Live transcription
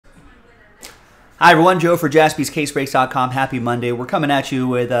Hi everyone, Joe for Jaspy'sCaseBreaks.com. Happy Monday. We're coming at you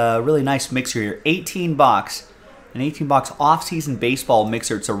with a really nice mixer here. 18-box. An 18-box off-season baseball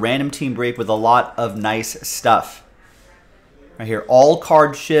mixer. It's a random team break with a lot of nice stuff. Right here, all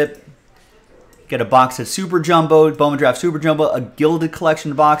card ship. Get a box of Super Jumbo, Bowman Draft Super Jumbo, a Gilded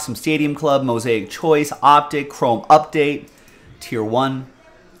Collection box, some Stadium Club, Mosaic Choice, Optic, Chrome Update, Tier 1.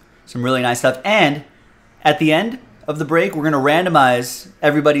 Some really nice stuff. And at the end of the break, we're going to randomize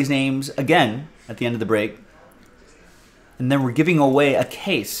everybody's names again at the end of the break. And then we're giving away a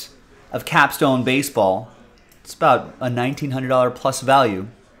case of Capstone Baseball. It's about a $1,900 plus value,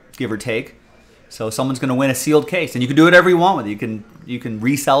 give or take. So someone's going to win a sealed case. And you can do whatever you want with it. You can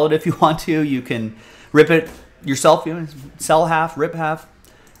resell it if you want to. You can rip it yourself. You know, sell half, rip half.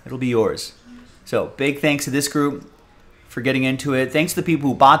 It'll be yours. So big thanks to this group for getting into it. Thanks to the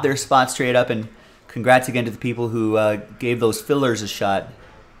people who bought their spots straight up. And congrats again to the people who gave those fillers a shot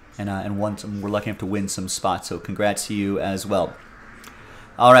and won some. We're lucky enough to win some spots. So congrats to you as well.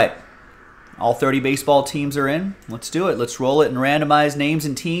 All right. All 30 baseball teams are in. Let's do it. Let's roll it and randomize names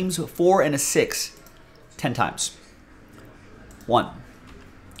and teams. 4 and a 6. 10 times. 1,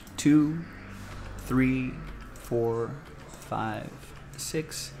 2, 3, 4, 5,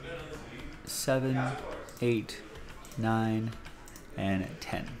 6, 7, 8, 9, and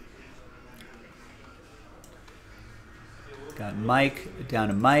 10. Got Mike down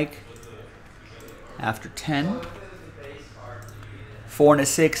to Mike. After 10. 4 and a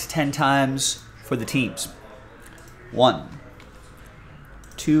 6, 10 times for the teams. 1,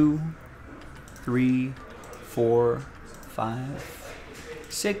 2, 3, 4, 5,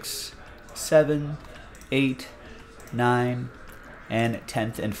 6, 7, 8, 9, and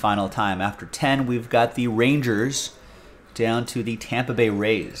 10th and final time. After 10, we've got the Rangers down to the Tampa Bay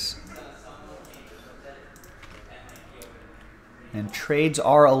Rays. And trades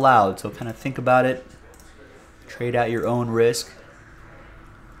are allowed, so kind of think about it. Trade at your own risk.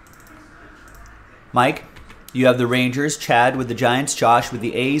 Mike, you have the Rangers, Chad with the Giants, Josh with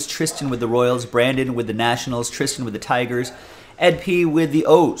the A's, Tristan with the Royals, Brandon with the Nationals, Tristan with the Tigers, Ed P with the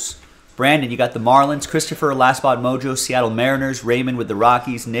O's. Brandon, you got the Marlins, Christopher, Last Spot Mojo, Seattle Mariners, Raymond with the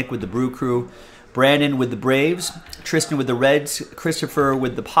Rockies, Nick with the Brew Crew, Brandon with the Braves, Tristan with the Reds, Christopher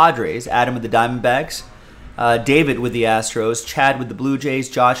with the Padres, Adam with the Diamondbacks, David with the Astros, Chad with the Blue Jays,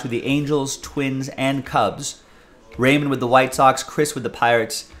 Josh with the Angels, Twins, and Cubs, Raymond with the White Sox, Chris with the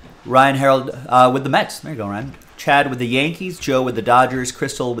Pirates, Ryan Harold with the Mets. There you go, Ryan. Chad with the Yankees, Joe with the Dodgers,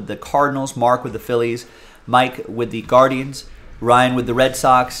 Crystal with the Cardinals, Mark with the Phillies, Mike with the Guardians, Ryan with the Red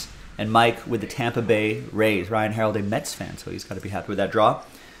Sox, and Mike with the Tampa Bay Rays. Ryan Harold, a Mets fan, so he's got to be happy with that draw.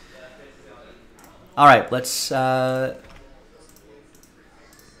 All right, let's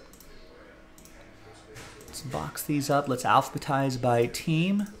box these up. Let's alphabetize by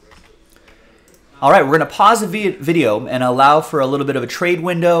team. All right, we're going to pause the video and allow for a little bit of a trade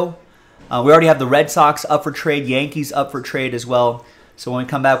window. We already have the Red Sox up for trade, Yankees up for trade as well. So when we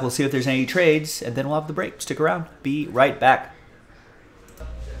come back, we'll see if there's any trades, and then we'll have the break. Stick around. Be right back.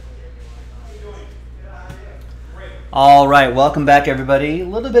 All right, welcome back, everybody. A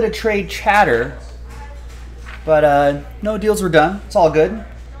little bit of trade chatter, but no deals were done. It's all good.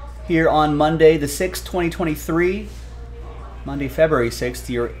 Here on Monday, the 6th, 2023. Monday, February 6th,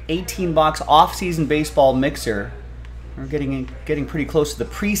 your 18-box off-season baseball mixer. We're getting pretty close to the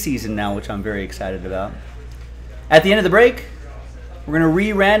preseason now, which I'm very excited about. At the end of the break, we're going to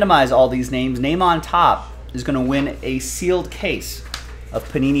re-randomize all these names. Name on top is going to win a sealed case of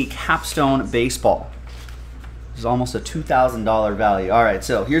Panini Capstone Baseball. This is almost a $2,000 value. All right,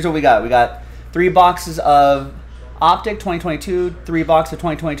 so here's what we got. We got 3 boxes of Optic 2022, 3 boxes of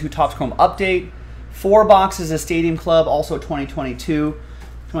 2022 Topps Chrome Update, 4 boxes of Stadium Club, also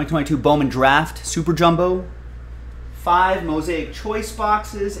 2022 Bowman Draft Super Jumbo, 5 Mosaic Choice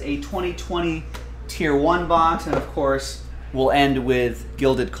boxes, a 2020 Tier 1 box, and of course, we'll end with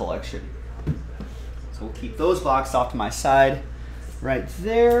Gilded Collection. So we'll keep those boxes off to my side right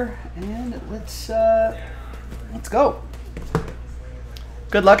there, and let's go.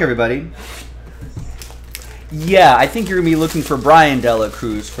 Good luck, everybody. Yeah, I think you're going to be looking for Brian Dela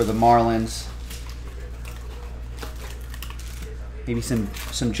Cruz for the Marlins. Maybe some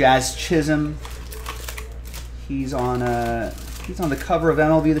Jazz Chisholm. He's on the cover of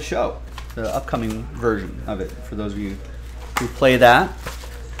MLB The Show, the upcoming version of it. For those of you who play that,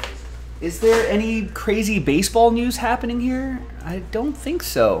 is there any crazy baseball news happening here? I don't think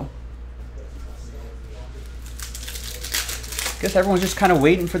so. Guess everyone's just kind of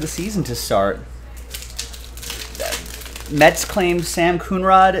waiting for the season to start. Mets claim Sam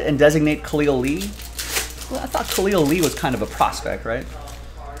Coonrod and designate Khalil Lee. Well, I thought Khalil Lee was kind of a prospect, right?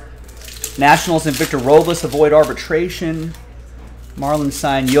 Nationals and Victor Robles avoid arbitration. Marlins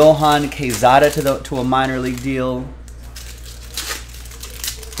sign Johan Quezada to a minor league deal.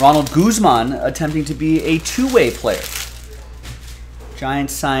 Ronald Guzman attempting to be a two-way player.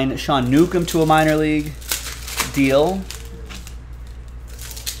 Giants sign Sean Newcomb to a minor league deal.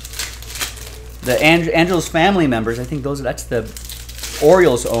 The Angelos family members, I think that's the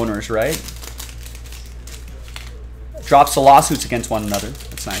Orioles owners, right? Drops the lawsuits against one another.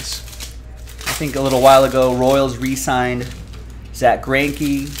 That's nice. I think a little while ago, Royals re-signed Zach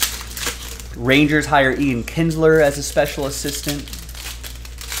Greinke. Rangers hire Ian Kinsler as a special assistant.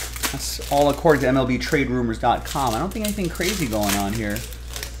 That's all according to MLBTradeRumors.com. I don't think anything crazy going on here.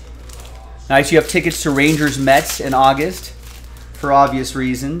 Nice, you have tickets to Rangers Mets in August for obvious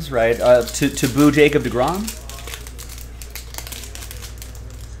reasons, right? To boo Jacob deGrom.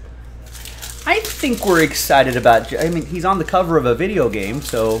 I think we're excited about. I mean, he's on the cover of a video game,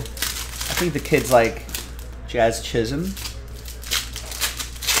 so I think the kids like Jazz Chisholm.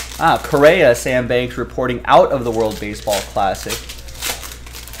 Correa, Sam Banks reporting out of the World Baseball Classic.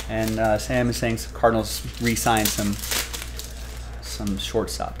 And Sam is saying Cardinals re-signed some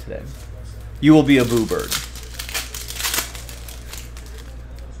shortstop today. You will be a boo bird.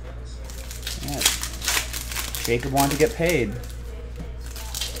 Yeah. Jacob wanted to get paid.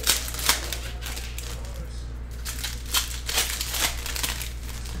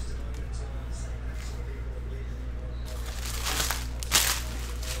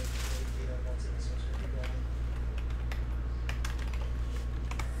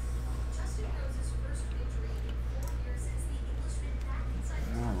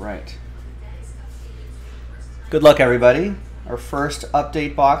 Right. Good luck, everybody. Our first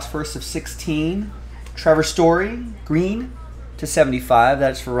update box, first of 16. Trevor Story, green to 75.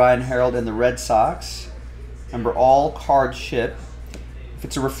 That's for Ryan Harold and the Red Sox. Remember, all cards ship. If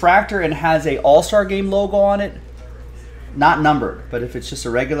it's a refractor and has a All-Star Game logo on it, not numbered. But if it's just a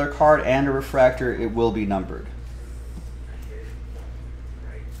regular card and a refractor, it will be numbered.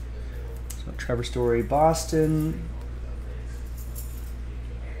 So Trevor Story, Boston.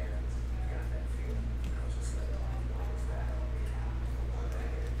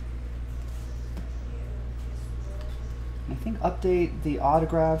 I think update, the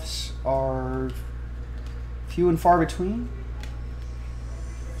autographs are few and far between.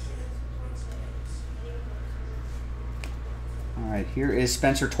 All right, here is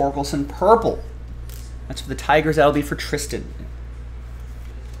Spencer Torkelson, purple. That's for the Tigers. That'll be for Tristan.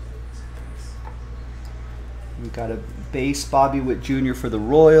 We've got a base Bobby Witt Jr. for the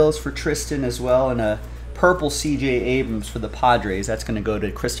Royals for Tristan as well, and a purple C.J. Abrams for the Padres. That's going to go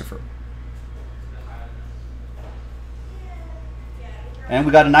to Christopher. And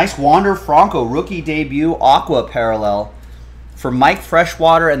we got a nice Wander Franco rookie debut aqua parallel for Mike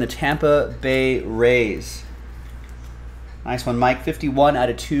Freshwater and the Tampa Bay Rays. Nice one, Mike. 51 out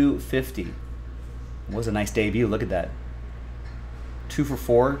of 250. It was a nice debut. Look at that. 2 for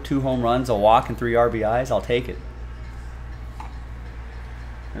 4, 2 home runs, a walk, and 3 RBIs. I'll take it.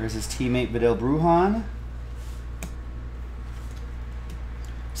 There's his teammate Vidal Brujan.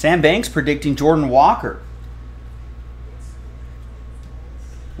 Sam Banks predicting Jordan Walker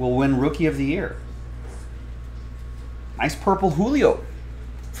will win Rookie of the Year. Nice purple Julio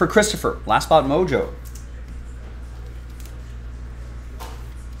for Christopher. Last spot mojo.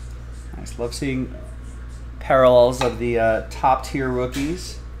 Nice. Love seeing parallels of the top tier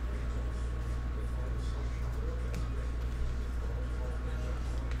rookies.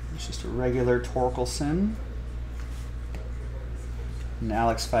 It's just a regular Torkelson. And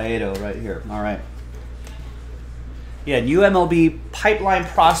Alex Faedo right here. All right. Yeah, new MLB pipeline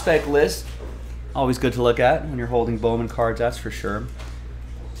prospect list. Always good to look at when you're holding Bowman cards, that's for sure.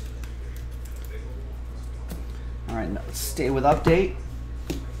 All right, now let's stay with update.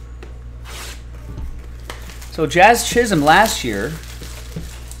 So Jazz Chisholm last year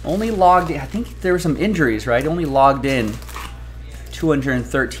only logged in, I think there were some injuries, right? Only logged in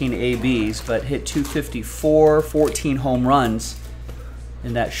 213 ABs, but hit 254, 14 home runs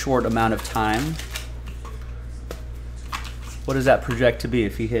in that short amount of time. What does that project to be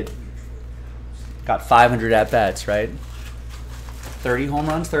if he got 500 at-bats, right? 30 home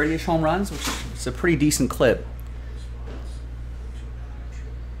runs, 30-ish home runs, which is a pretty decent clip.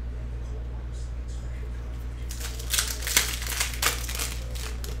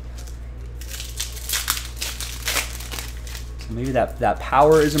 So maybe that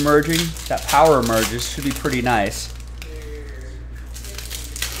power is emerging. If that power emerges, should be pretty nice.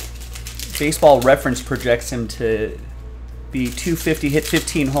 Baseball Reference projects him to be 250, hit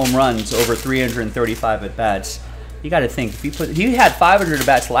 15 home runs over 335 at-bats. You got to think, if he had 500 at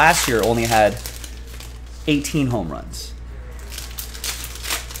bats last year, only had 18 home runs.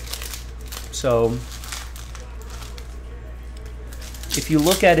 So if you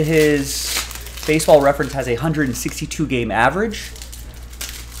look at his Baseball Reference, has a 162 game average.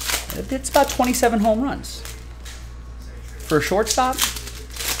 It's about 27 home runs for a shortstop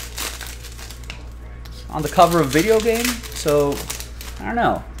on the cover of Video Game. So I don't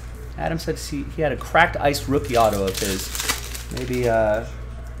know. Adam said he had a cracked ice rookie auto of his. Maybe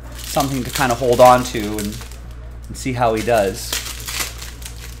something to kind of hold on to and see how he does.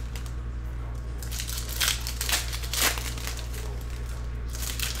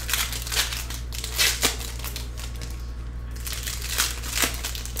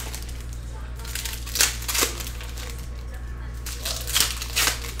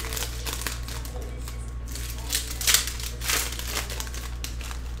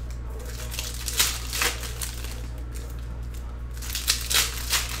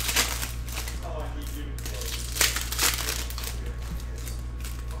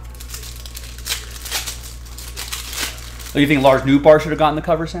 Oh, you think Lars Nootbaar should have gotten the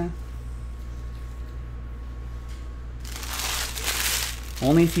cover, Sam?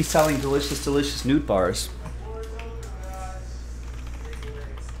 Only if he's selling delicious, delicious Nootbaars.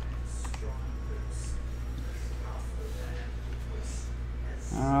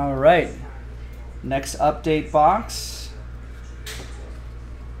 All right. Next update box.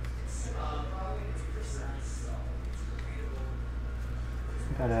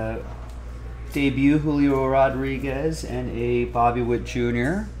 Got a debut Julio Rodriguez and a Bobby Witt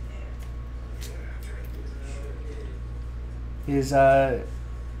Jr. Is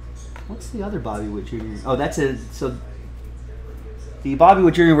what's the other Bobby Witt Jr.? Oh, that's so the Bobby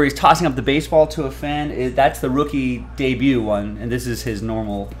Witt Jr. where he's tossing up the baseball to a fan, that's the rookie debut one, and this is his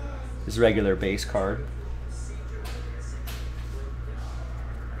regular base card.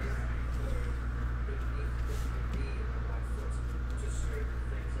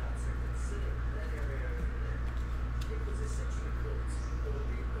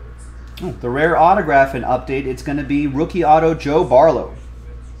 Oh, the rare autograph and update, it's going to be rookie auto Joe Barlow.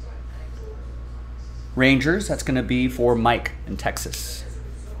 Rangers, that's going to be for Mike in Texas.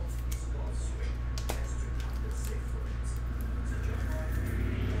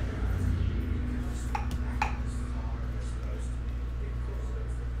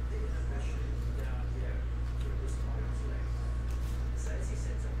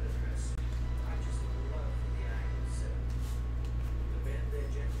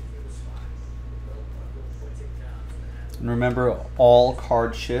 And remember, all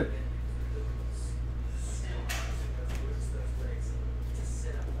card ship.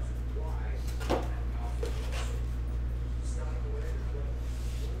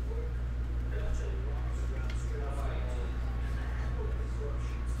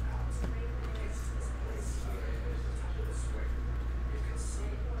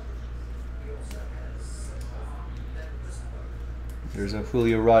 There's a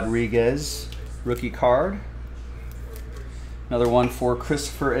Julio Rodriguez rookie card. Another one for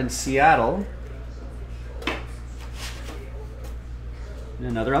Christopher in Seattle. And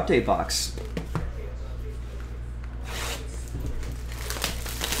another update box.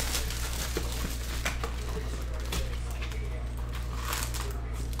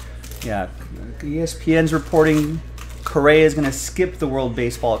 Yeah, ESPN's reporting Correa is going to skip the World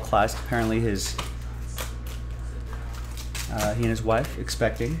Baseball Classic. Apparently he and his wife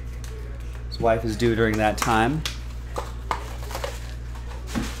expecting. His wife is due during that time.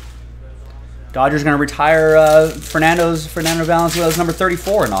 Dodgers are going to retire Fernando Valenzuela's number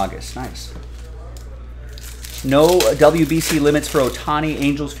 34 in August. Nice. No WBC limits for Ohtani.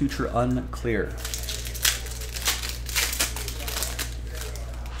 Angels future unclear.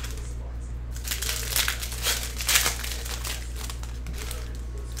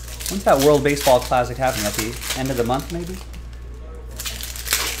 When's that World Baseball Classic happening? At the end of the month, maybe?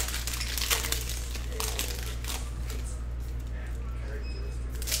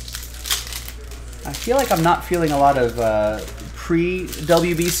 I feel like I'm not feeling a lot of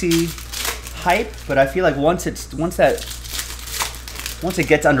pre-WBC hype, but I feel like once it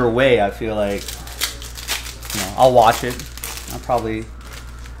gets underway, I feel like I'll watch it. I'll probably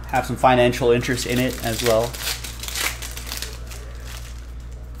have some financial interest in it as well.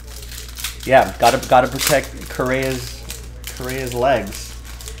 Yeah, gotta protect Correa's legs.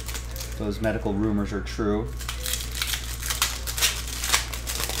 Those medical rumors are true.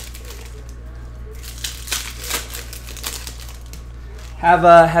 Have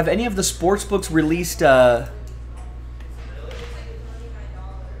any of the sports books released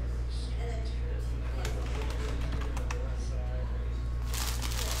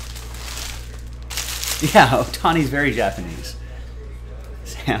Yeah, Otani's very Japanese.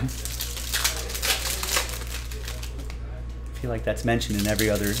 Sam. I feel like that's mentioned in every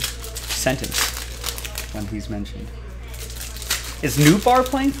other sentence when he's mentioned. Is Newbar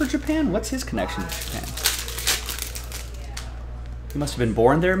playing for Japan? What's his connection to Japan? He must have been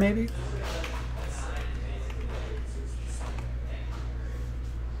born there, maybe?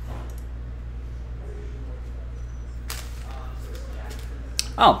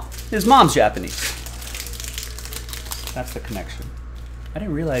 Oh, his mom's Japanese. That's the connection. I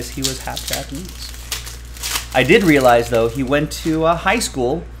didn't realize he was half Japanese. I did realize, though, he went to high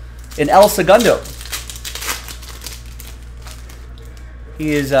school in El Segundo.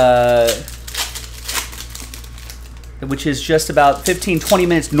 He is, which is just about 15, 20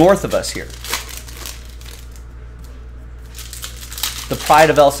 minutes north of us here. The pride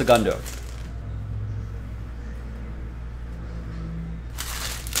of El Segundo.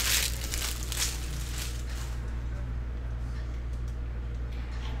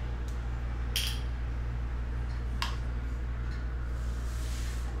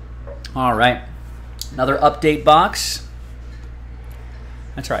 All right, another update box.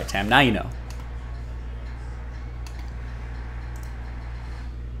 That's right, Tam, now you know.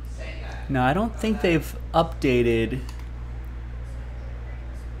 No, I don't think they've updated.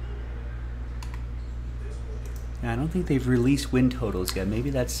 I don't think they've released win totals yet. Maybe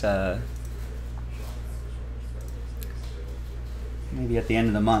that's maybe at the end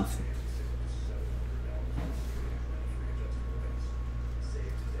of the month.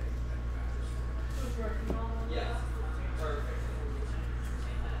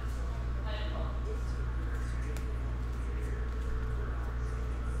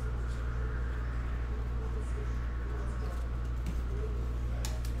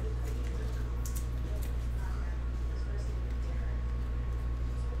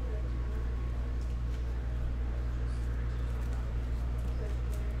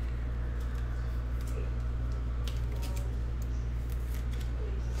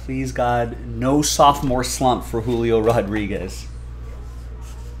 Please, God, no sophomore slump for Julio Rodriguez.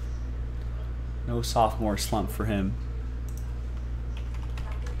 No sophomore slump for him.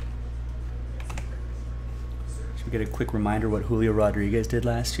 Should we get a quick reminder what Julio Rodriguez did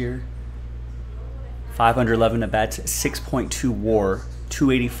last year? 511 at bats, 6.2 WAR,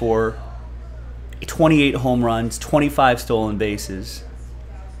 284, 28 home runs, 25 stolen bases.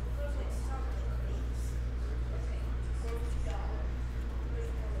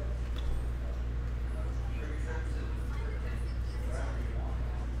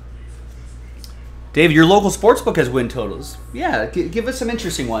 David, your local sportsbook has win totals. Yeah, give us some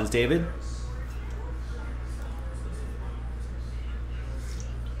interesting ones, David.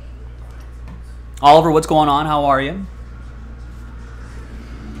 Oliver, what's going on? How are you?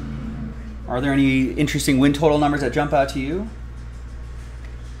 Are there any interesting win total numbers that jump out to you?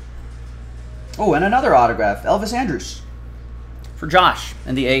 Oh, and another autograph. Elvis Andrus for Josh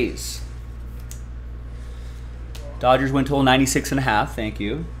and the A's. Dodgers win total 96.5. Thank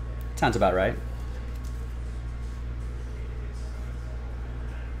you. Sounds about right.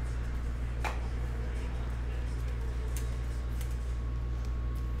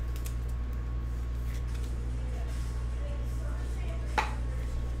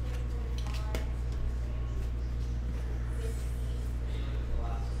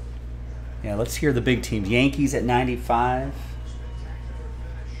 Yeah, let's hear the big teams. Yankees at 95.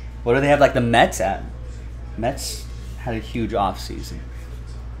 What do they have like the Mets at? Mets had a huge offseason.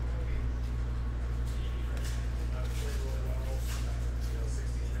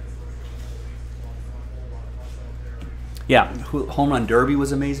 Yeah, home run derby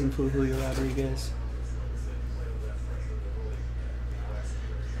was amazing for Julio Rodriguez.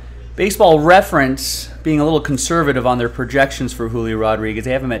 Baseball Reference being a little conservative on their projections for Julio Rodriguez.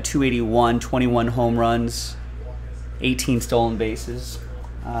 They have him at 281, 21 home runs, 18 stolen bases.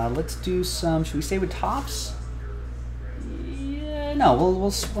 Let's do some, should we stay with tops? Yeah, no,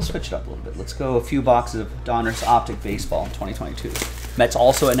 we'll switch it up a little bit. Let's go a few boxes of Donruss Optic Baseball in 2022. Mets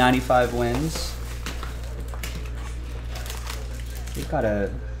also at 95 wins. They've got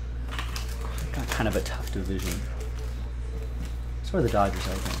kind of a tough division. So are the Dodgers,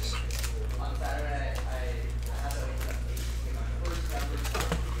 I guess.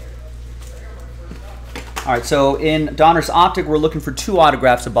 All right, so in Donruss Optic, we're looking for 2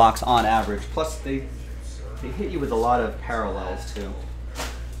 autographs a box on average. Plus, they hit you with a lot of parallels, too.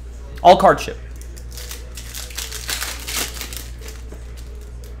 All card ship.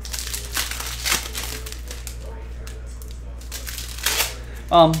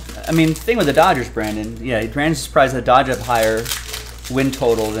 I mean, the thing with the Dodgers, Brandon, yeah, Brandon's surprised the Dodgers have higher win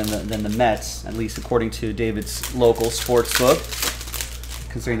total than the Mets, at least according to David's local sports book,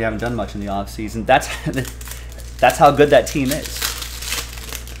 considering they haven't done much in the offseason. That's how good that team is.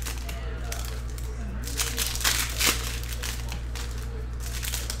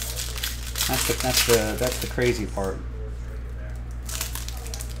 That's the crazy part.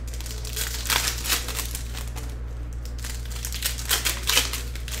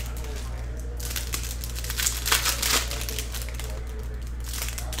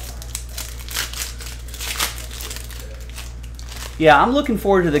 Yeah, I'm looking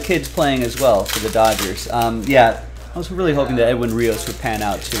forward to the kids playing as well for the Dodgers. Yeah, I was really hoping that Edwin Rios would pan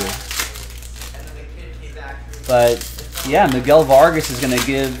out too. But yeah, Miguel Vargas is going to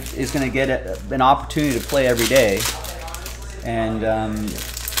get an opportunity to play every day, and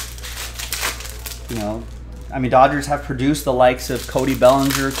you know, I mean, Dodgers have produced the likes of Cody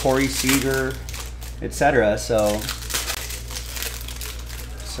Bellinger, Corey Seager, etc. So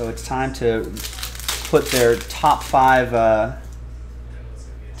it's time to put their top five.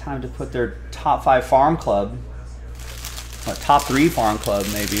 Time to put their top 5 farm club, or top 3 farm club,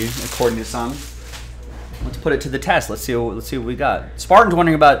 maybe, according to some. Let's put it to the test. Let's see what we got. Spartan's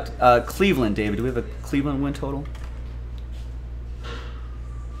wondering about Cleveland, David. Do we have a Cleveland win total?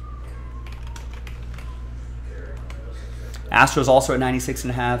 Astros also at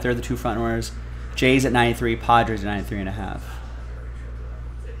 96.5. They're the 2 front runners. Jays at 93. Padres at 93.5.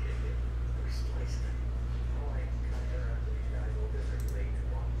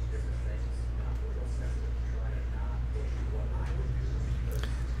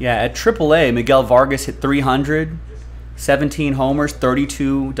 Yeah, at AAA, Miguel Vargas hit 300, 17 homers,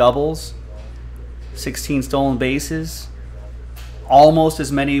 32 doubles, 16 stolen bases, almost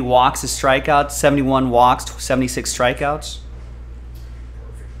as many walks as strikeouts, 71 walks, 76 strikeouts.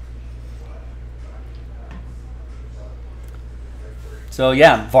 So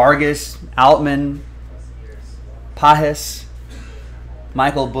yeah, Vargas, Altman, Pajes,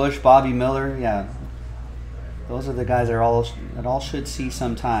 Michael Busch, Bobby Miller, yeah. Those are the guys that all should see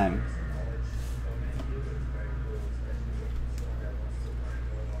some time.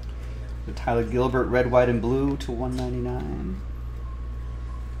 The Tyler Gilbert, red, white, and blue to 199.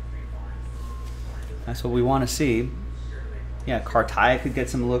 That's what we want to see. Yeah, Cartaya could get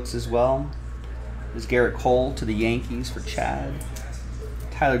some looks as well. There's Garrett Cole to the Yankees for Chad.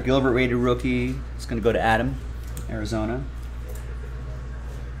 Tyler Gilbert, rated rookie. It's going to go to Adam, Arizona.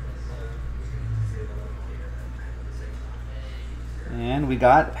 And we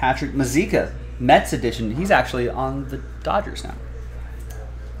got Patrick Mazeika, Mets edition. He's actually on the Dodgers now.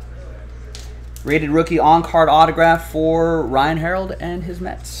 Rated rookie on-card autograph for Ryan Harold and his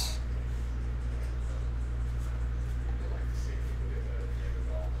Mets.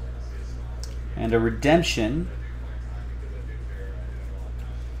 And a redemption.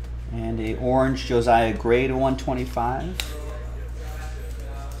 And a orange Josiah Gray to 125.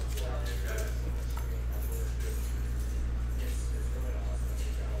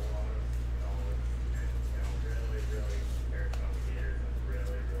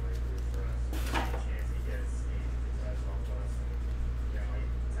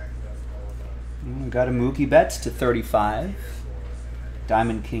 We got a Mookie Betts to 35.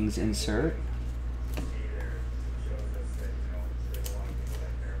 Diamond Kings insert.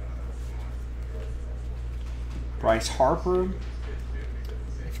 Bryce Harper.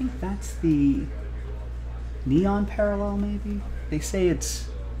 I think that's the neon parallel, maybe? They say it's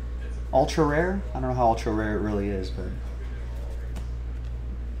ultra rare. I don't know how ultra rare it really is, but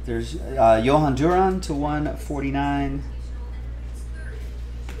there's Johan Duran to 149.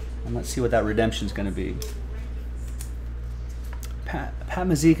 And let's see what that redemption is going to be. Pat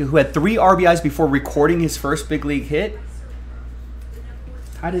Mazeika, who had 3 RBIs before recording his first big league hit.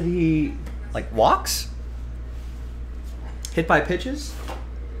 How did he, like, walks? Hit by pitches?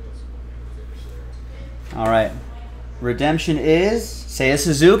 All right. Redemption is Seiya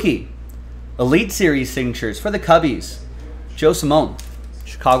Suzuki. Elite Series signatures for the Cubbies. Joe Simone,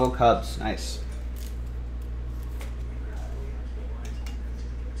 Chicago Cubs. Nice.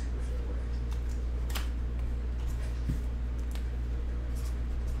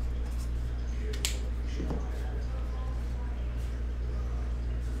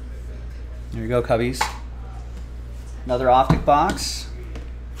 There you go, Cubbies. Another optic box.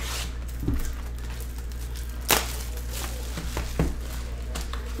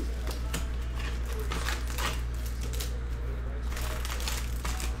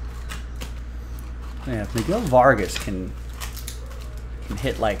 Yeah, if Miguel Vargas can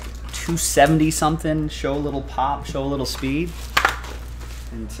hit like 270 something, show a little pop, show a little speed,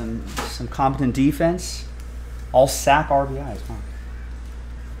 and some competent defense, all sack RBIs. Huh?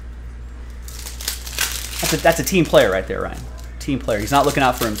 That's a team player right there, Ryan. Team player. He's not looking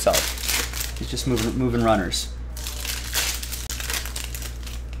out for himself. He's just moving runners.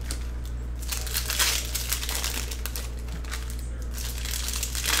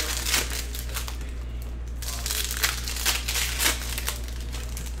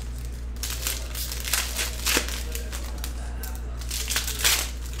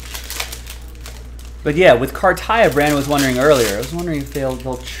 But yeah, with Cartaya, Brandon was wondering earlier. I was wondering if they'll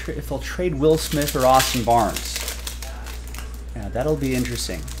trade Will Smith or Austin Barnes. Yeah, that'll be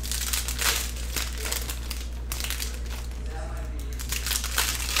interesting.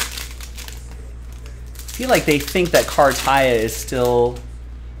 I feel like they think that Cartaya is still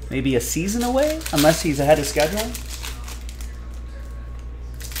maybe a season away, unless he's ahead of schedule.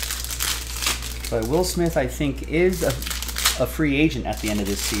 But Will Smith, I think, is a free agent at the end of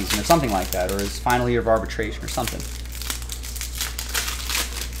this season, or something like that, or his final year of arbitration, or something.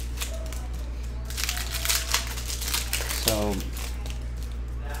 So,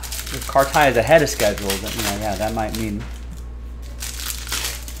 if Cartaya is ahead of schedule, then yeah, that might mean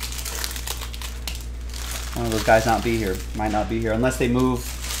one of those guys might not be here, unless they move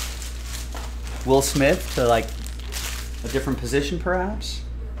Will Smith to like a different position, perhaps.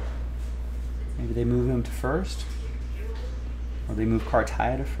 Maybe they move him to first. Or they move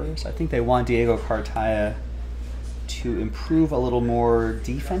Cartaya to first. I think they want Diego Cartaya to improve a little more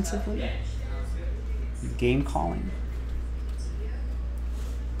defensively. Game calling.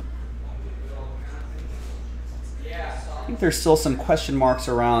 I think there's still some question marks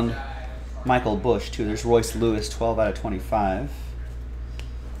around Michael Bush, too. There's Royce Lewis, 12 out of 25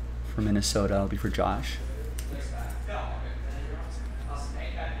 for Minnesota. That'll be for Josh.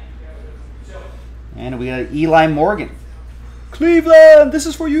 And we got Eli Morgan. Cleveland, this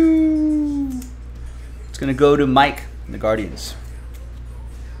is for you. It's going to go to Mike, the Guardians.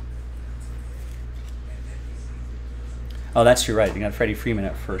 Oh, that's true, right. They got Freddie Freeman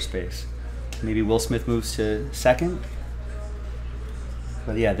at first base. Maybe Will Smith moves to second.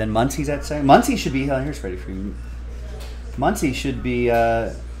 But yeah, then Muncy's at second. Muncy should be, here's Freddie Freeman. Muncy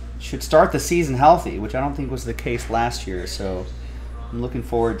should start the season healthy, which I don't think was the case last year. So I'm looking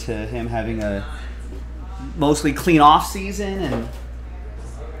forward to him having a mostly clean off season and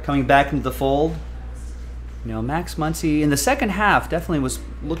coming back into the fold. Max Muncy in the second half definitely was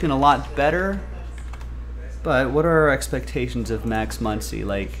looking a lot better. But what are our expectations of Max Muncy?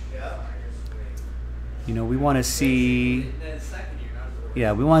 Like, we want to see,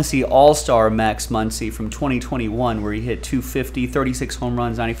 all-star Max Muncy from 2021, where he hit 250, 36 home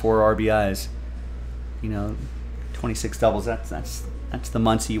runs, 94 RBIs. 26 doubles. That's the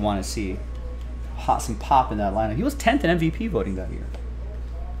Muncy you want to see. Some pop in that lineup. He was 10th in MVP voting that year.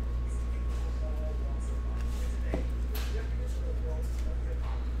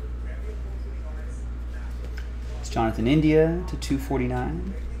 It's Jonathan India to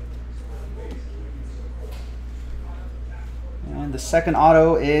 249. And the second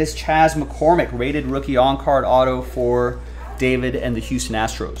auto is Chas McCormick, rated rookie on-card auto for David and the Houston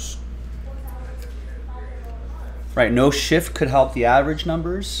Astros. Right, no shift could help the average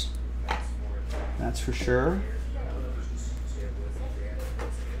numbers. That's for sure.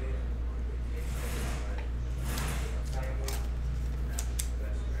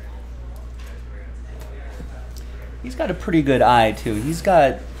 He's got a pretty good eye too. He's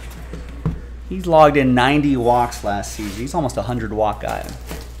logged in 90 walks last season. He's almost a 100 walk guy.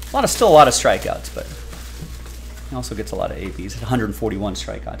 Still a lot of strikeouts, but he also gets a lot of ABs. 141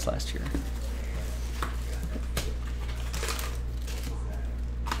 strikeouts last year.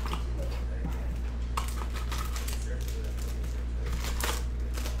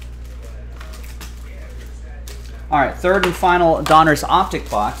 All right, third and final Donruss Optic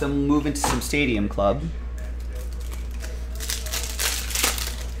box. Then we'll move into some Stadium Club.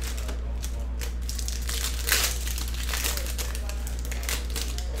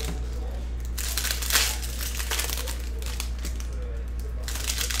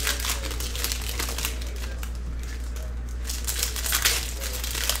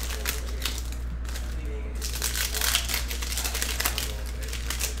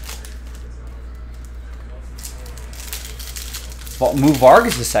 Move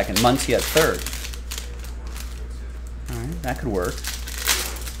Vargas to second, Muncy at third. All right, that could work.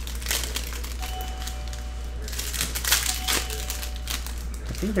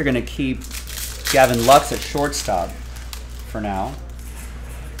 I think they're going to keep Gavin Lux at shortstop for now.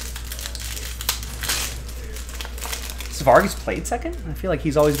 Has Vargas played second? I feel like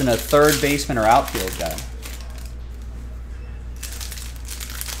he's always been a third baseman or outfield guy.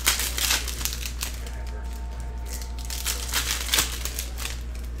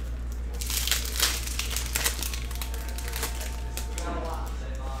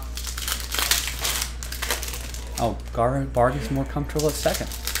 Oh, Vargas more comfortable at second.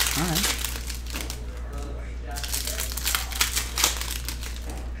 All right.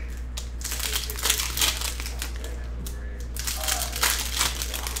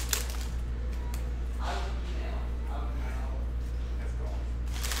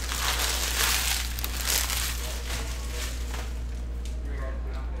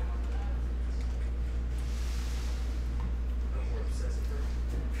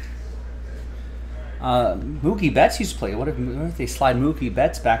 Mookie Betts used to play. What if they slide Mookie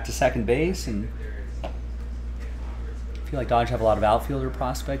Betts back to second base? And I feel like Dodgers have a lot of outfielder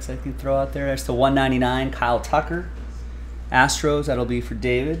prospects I can throw out there. That's the 199, Kyle Tucker. Astros, that'll be for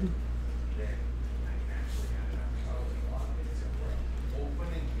David.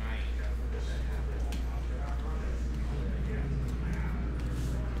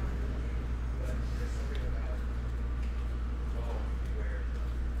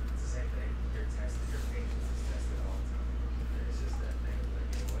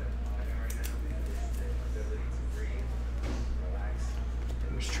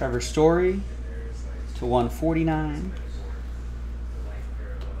 Trevor Story to 149.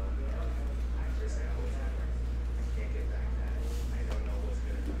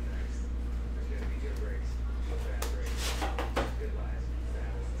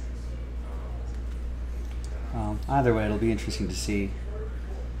 Either way, it'll be interesting to see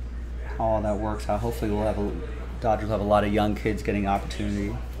how all that works out. Hopefully, Dodgers will have a lot of young kids getting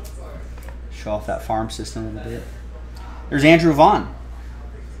opportunity, show off that farm system a little bit. There's Andrew Vaughn.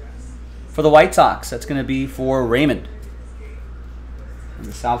 For the White Sox, that's going to be for Raymond on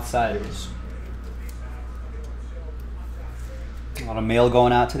the South Siders. A lot of mail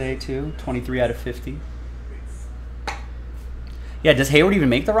going out today, too. 23 out of 50. Yeah, does Hayward even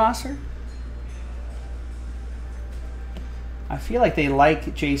make the roster? I feel like they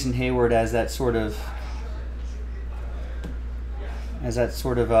like Jason Hayward as that sort of...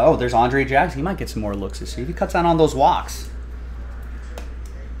 oh, there's Andre Jackson. He might get some more looks this year. If he cuts down on those walks.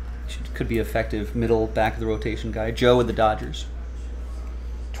 Could be effective middle back of the rotation guy. Joe with the Dodgers.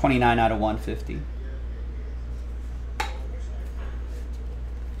 29 out of 150.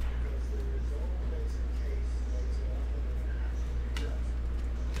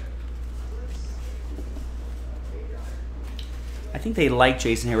 I think they like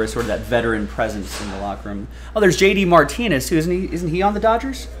Jason Hayward, sort of that veteran presence in the locker room. Oh, there's JD Martinez too, isn't he? Isn't he on the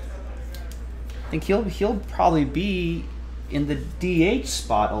Dodgers? I think he'll probably be in the DH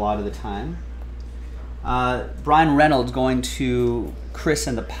spot a lot of the time. Brian Reynolds going to Chris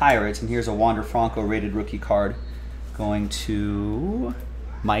and the Pirates, and here's a Wander Franco rated rookie card going to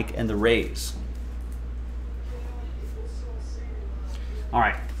Mike and the Rays. All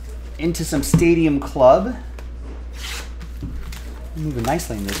right, into some Stadium Club. Moving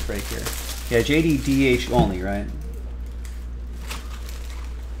nicely in this break here. Yeah, JD DH only, right?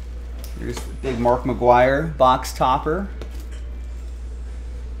 Here's the big Mark McGwire box topper.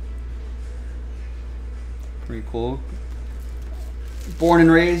 Pretty cool. Born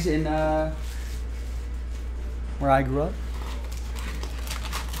and raised in where I grew up.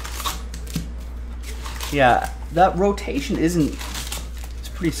 Yeah, that rotation it's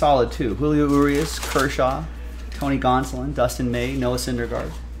pretty solid too. Julio Urias, Kershaw, Tony Gonsolin, Dustin May, Noah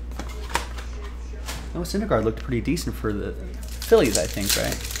Syndergaard. Noah Syndergaard looked pretty decent for the Phillies, I think,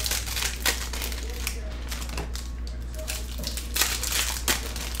 right?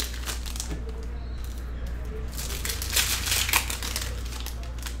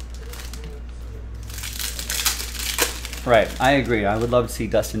 Right, I agree. I would love to see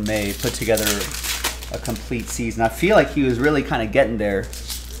Dustin May put together a complete season. I feel like he was really kind of getting there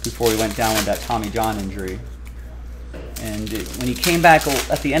before he went down with that Tommy John injury. And when he came back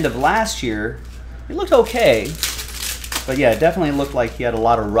at the end of last year, he looked okay. But yeah, it definitely looked like he had a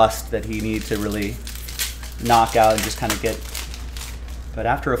lot of rust that he needed to really knock out and just kind of get. But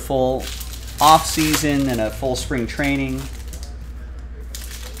after a full off season and a full spring training,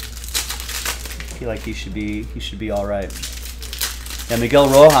 I feel like he should be all right. Yeah, Miguel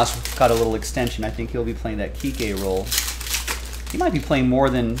Rojas got a little extension. I think he'll be playing that Kike role. He might be playing more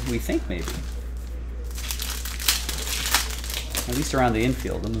than we think, maybe. At least around the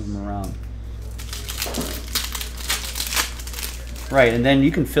infield. They'll move him around. Right, and then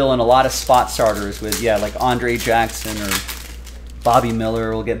you can fill in a lot of spot starters with, yeah, like Andre Jackson or Bobby Miller.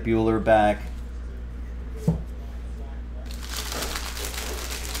 We'll get Buehler back.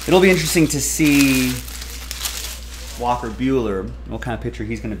 It'll be interesting to see Walker Buehler, what kind of pitcher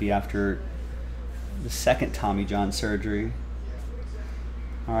he's going to be after the second Tommy John surgery.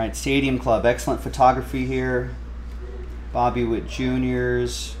 All right, Stadium Club, excellent photography here. Bobby Witt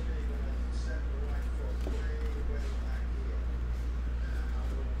Jr.'s.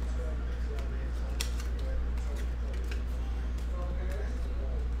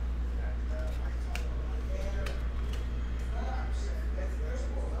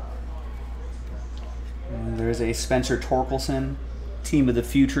 There's a Spencer Torkelson Team of the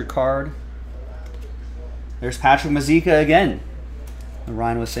Future card. There's Patrick Mazeika again.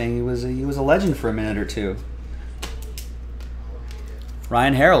 Ryan was saying he was a legend for a minute or two.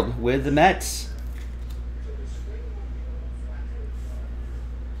 Ryan Harold with the Mets.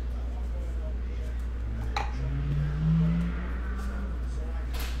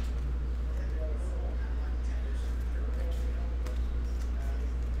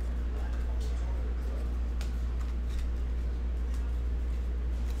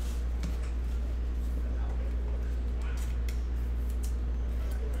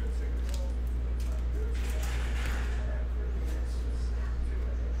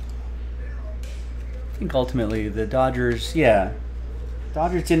 I think ultimately the Dodgers,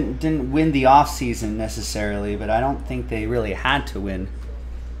 Dodgers didn't win the offseason necessarily, but I don't think they really had to win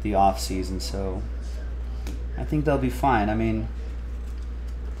the offseason, so I think they'll be fine. I mean,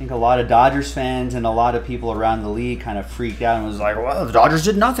 I think a lot of Dodgers fans and a lot of people around the league kind of freaked out and was like, well, the Dodgers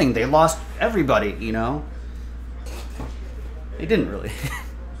did nothing. They lost everybody, you know? They didn't really.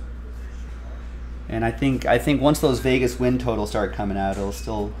 And I think once those Vegas win totals start coming out, it'll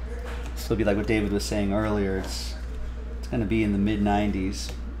still be like what David was saying earlier. It's going to be in the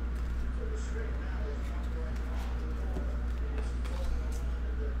mid-90s.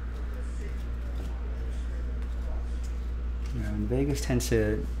 You know, and Vegas tends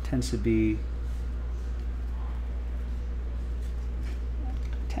to be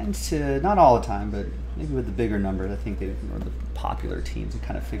not all the time, but maybe with the bigger numbers, I think they, or the popular teams, they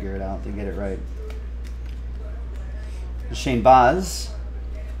kind of figure it out. They get it right. Shane Baz,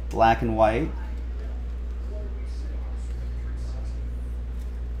 black and white.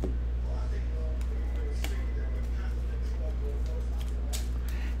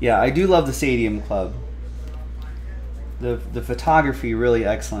 Yeah, I do love the Stadium Club. The photography really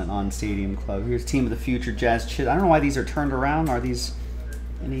excellent on Stadium Club. Here's Team of the Future Jazz. I don't know why these are turned around. Are these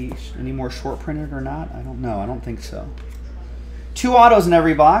any more short printed or not? I don't know. I don't think so. 2 autos in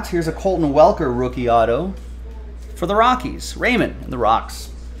every box. Here's a Colton Welker rookie auto for the Rockies. Raymond and the Rocks.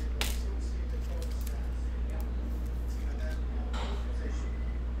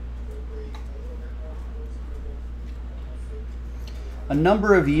 A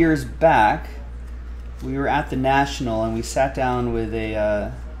number of years back, we were at the National and we sat down with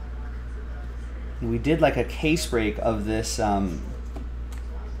a, we did like a case break of this, there's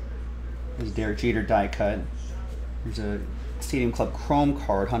Derek Jeter die cut. There's a Stadium Club Chrome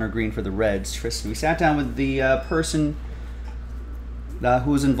card, Hunter Green for the Reds. Tristan. We sat down with the person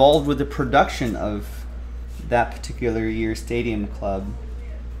who was involved with the production of that particular year's Stadium Club.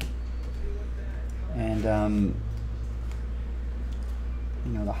 And,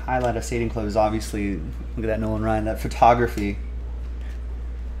 you know, the highlight of Stadium Club is obviously, look at that Nolan Ryan, that photography.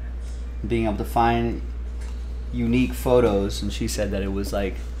 Being able to find unique photos, and she said that it was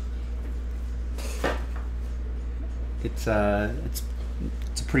like, it's a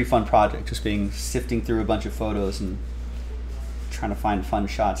pretty fun project, just sifting through a bunch of photos and trying to find fun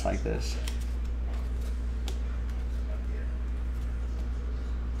shots like this.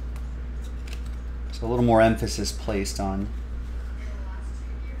 So a little more emphasis placed on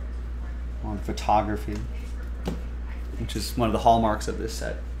photography, which is one of the hallmarks of this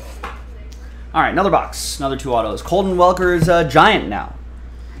set. All right, another box, another 2 autos. Colton Welker is a Giant now.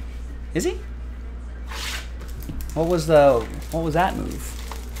 Is he? What was that move?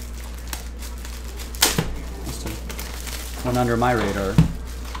 Must have went under my radar.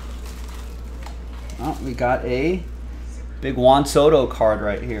 Oh, we got a big Juan Soto card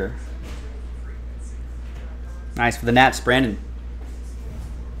right here. Nice for the Nats, Brandon.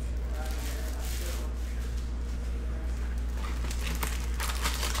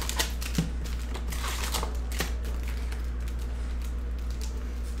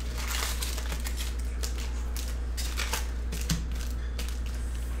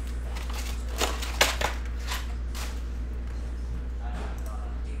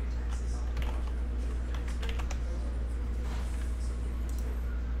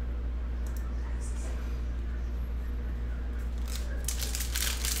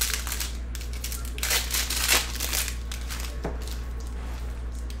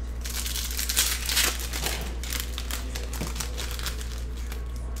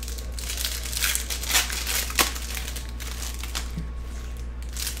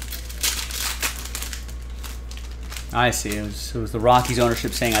 I see. It was the Rockies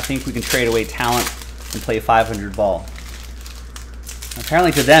ownership saying, I think we can trade away talent and play 500 ball.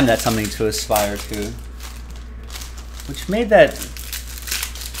 Apparently to them, that's something to aspire to. Which made the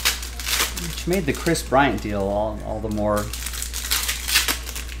Chris Bryant deal all the more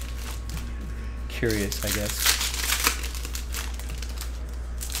curious, I guess.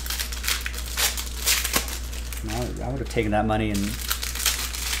 I would have taken that money and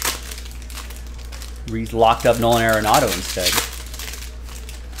locked up Nolan Arenado instead.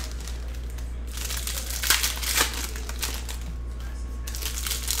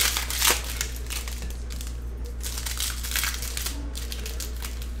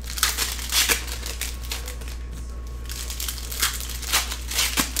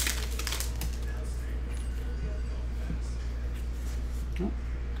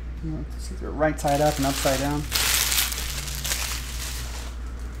 Let's see, they're right side up and upside down.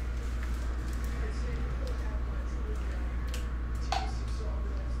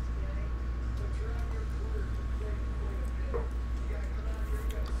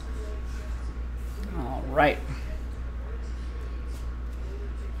 All right.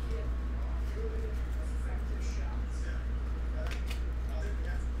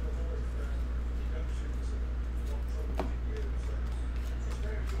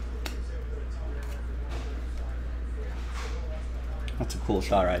 That's a cool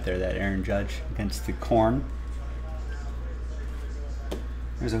shot right there, that Aaron Judge against the corn.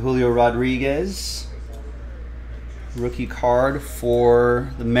 There's a Julio Rodriguez rookie card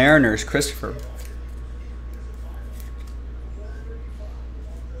for the Mariners, Christopher.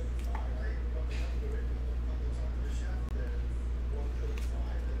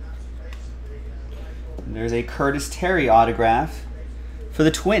 And there's a Curtis Terry autograph for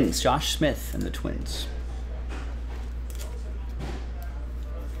the Twins, Josh Smith and the Twins.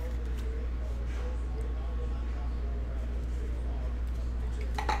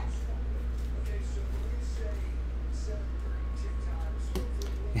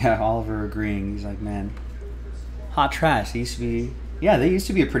 Yeah, Oliver agreeing. He's like, man, hot trash. They used to be, yeah, they used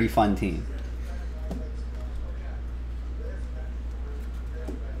to be a pretty fun team.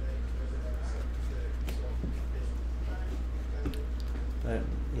 But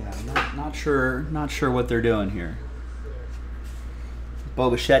yeah, not sure what they're doing here. Bo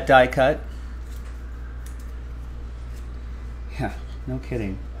Bichette die cut. Yeah, no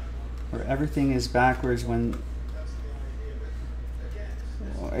kidding. Where everything is backwards when,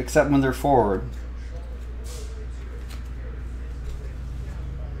 except when they're forward.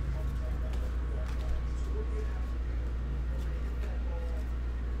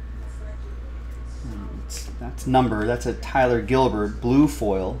 That's number. That's a Tyler Gilbert blue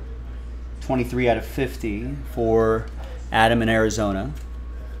foil, 23 out of 50 for Adam in Arizona.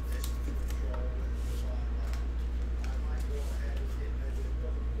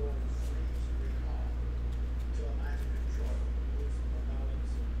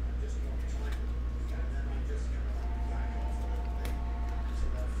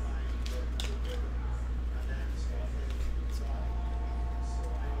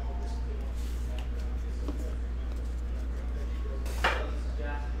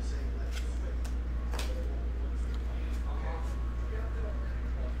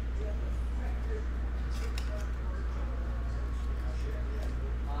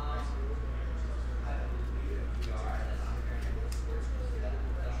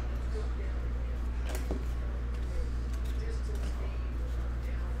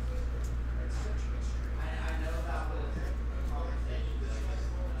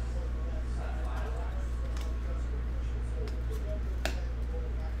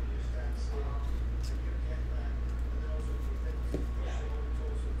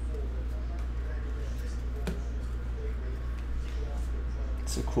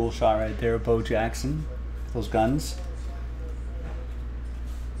 It's a cool shot right there, Bo Jackson. Those guns.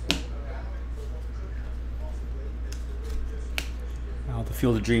 Oh, the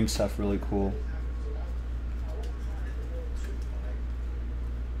Field of Dreams stuff, really cool.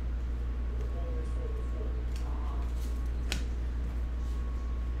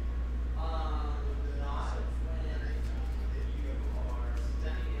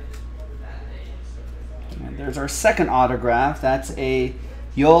 And there's our second autograph. That's a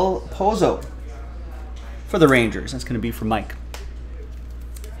Yoel Pozo for the Rangers. That's going to be for Mike.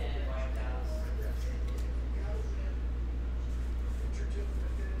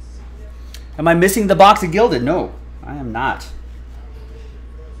 Am I missing the box of Gilded? No, I am not.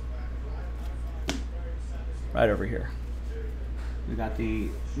 Right over here. We got the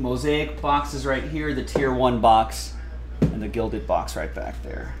Mosaic boxes right here, the Tier 1 box, and the Gilded box right back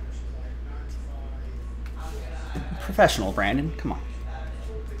there. Professional, Brandon. Come on.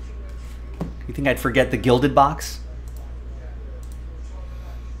 You think I'd forget the Gilded box?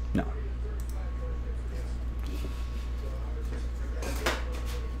 No.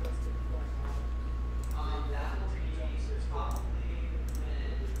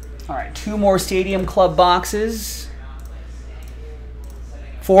 All right, 2 more Stadium Club boxes.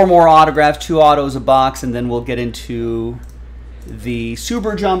 4 more autographs, 2 autos a box, and then we'll get into the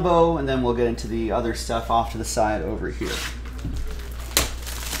Super Jumbo, and then we'll get into the other stuff off to the side over here.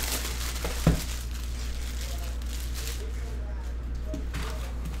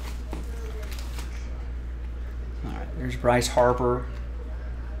 All right, there's Bryce Harper.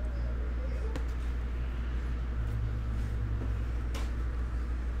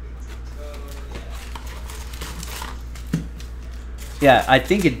 Yeah, I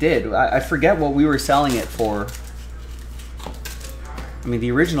think it did. I forget what we were selling it for. I mean,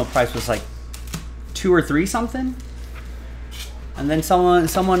 the original price was like 2 or 3 something. And then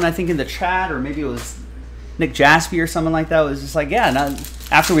someone I think in the chat, or maybe it was Nick Jaspy or someone like that, was just like, yeah,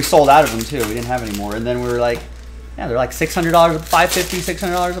 after we sold out of them too, we didn't have any more. And then we were like, yeah, they're like $600, $550,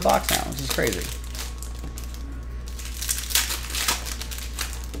 $600 a box now, which is crazy.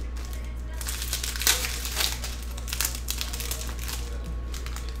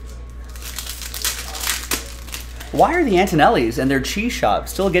 Why are the Antonellis and their cheese shop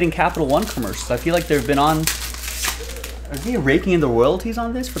still getting Capital One commercials? I feel like they've been on... Are they raking in the royalties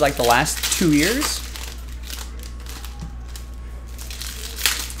on this for like the last 2 years?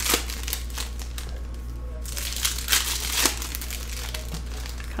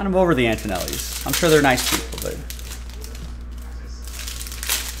 Kind of over the Antonellis. I'm sure they're nice people, but...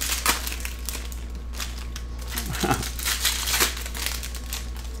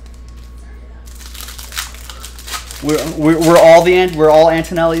 We're all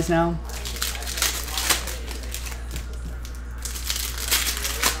Antonellis now.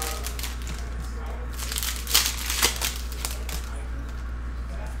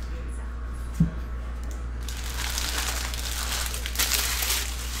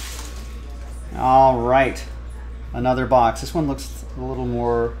 All right, another box. This one looks a little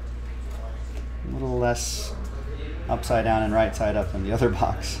less upside down and right side up than the other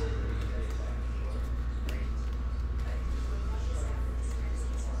box.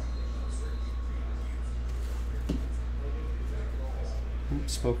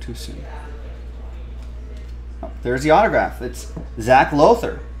 Spoke too soon. Oh, there's the autograph. It's Zach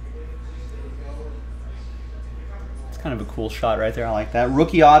Lothar. It's kind of a cool shot right there. I like that.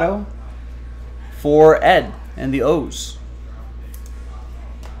 Rookie auto for Ed and the O's.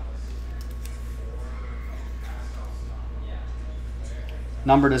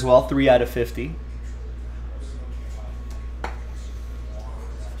 Numbered as well, 3 out of 50.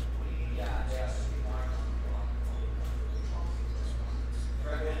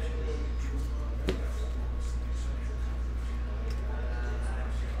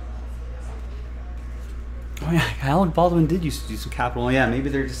 Oh yeah, Alec Baldwin did used to do some Capital. Yeah, maybe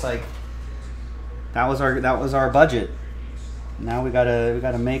they're just like, that was our budget. Now we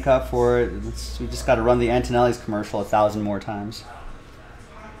gotta make up for it. We just gotta run the Antonelli's commercial 1,000 more times.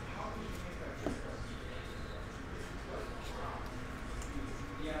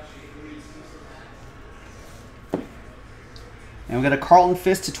 And we got a Carlton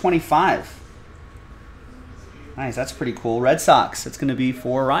Fisk to 25. Nice, that's pretty cool. Red Sox. That's gonna be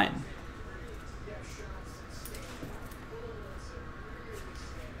for Ryan.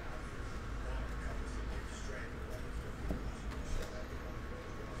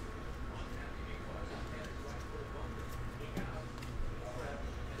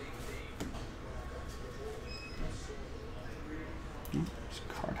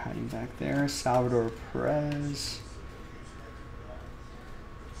 Card hiding back there. Salvador Perez.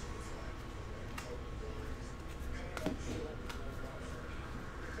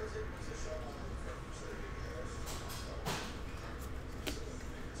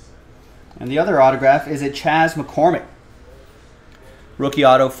 And the other autograph is a Chas McCormick. Rookie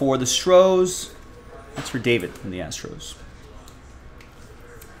auto for the Stros. That's for David in the Astros.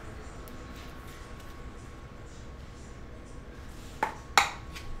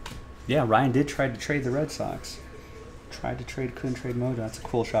 Yeah, Ryan did try to trade the Red Sox. Tried to trade, couldn't trade Mojo. That's a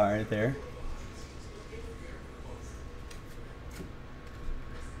cool shot right there.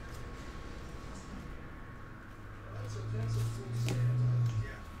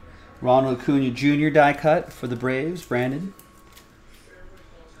 Ronald Acuna Jr. die cut for the Braves, Brandon.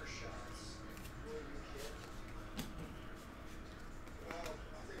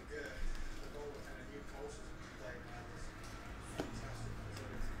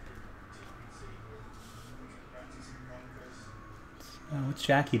 What's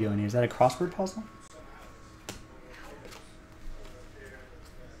Jackie doing here? Is that a crossword puzzle?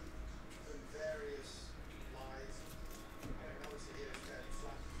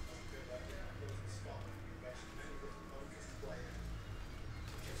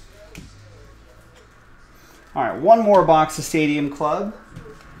 All right, one more box of Stadium Club.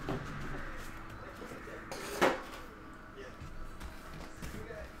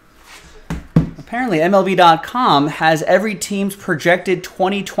 Apparently, MLB.com has every team's projected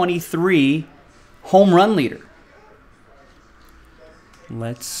 2023 home run leader.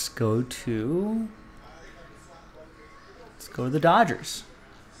 Let's go to the Dodgers.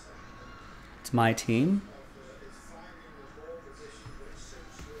 It's my team.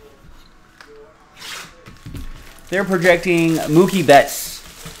 They're projecting Mookie Betts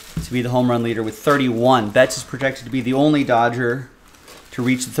to be the home run leader with 31. Betts is projected to be the only Dodger to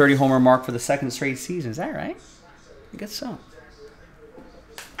reach the 30 homer mark for the second straight season. Is that right? I guess so. All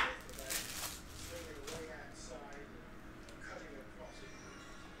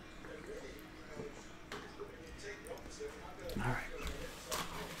right.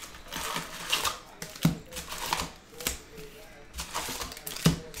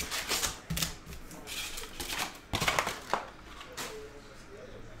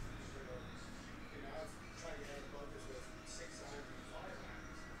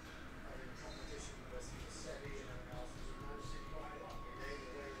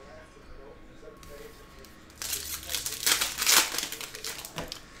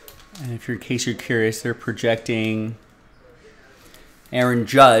 And if you're, in case you're curious, they're projecting Aaron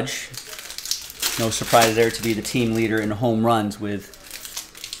Judge, no surprise there, to be the team leader in home runs with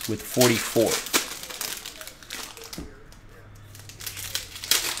 44.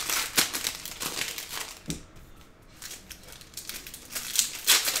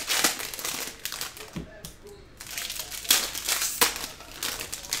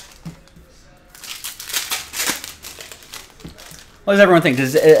 What does everyone think?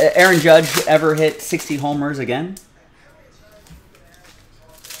 Does Aaron Judge ever hit 60 homers again?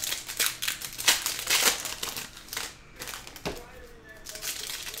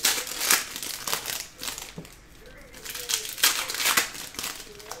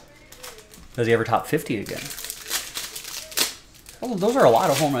 Does he ever top 50 again? Oh, those are a lot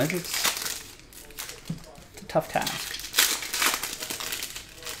of home runs. It's a tough task.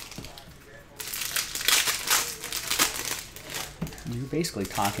 You're basically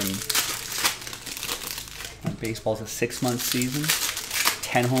talking, baseball's a 6-month season,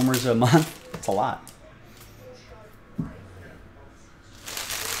 10 homers a month. It's a lot.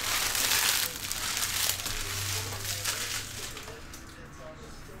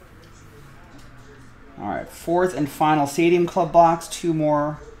 All right, fourth and final Stadium Club box. 2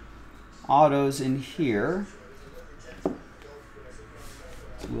 more autos in here.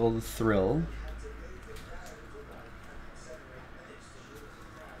 Will the Thrill.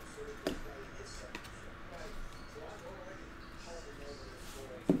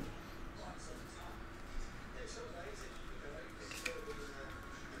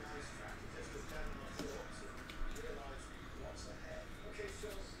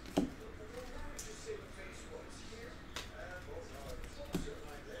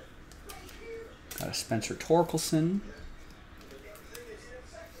 Got a Spencer Torkelson.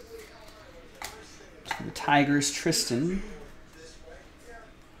 To the Tigers, Tristan.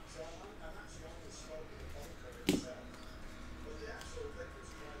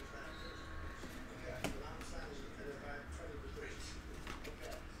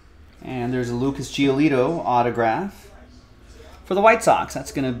 And there's a Lucas Giolito autograph. For the White Sox,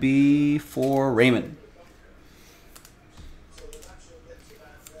 that's going to be for Raymond.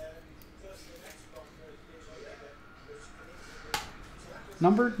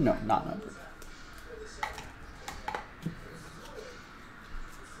 Numbered? No, not numbered.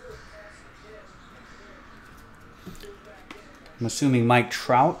 I'm assuming Mike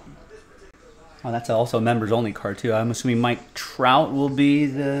Trout. Oh, that's also a members only card too. I'm assuming Mike Trout will be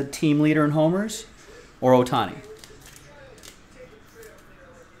the team leader in homers, or Ohtani.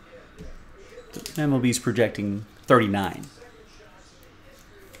 MLB's projecting 39.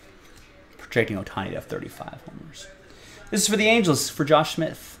 Projecting Ohtani to have 35 homers. This is for the Angels, for Josh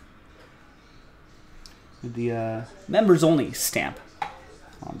Smith. With the members only stamp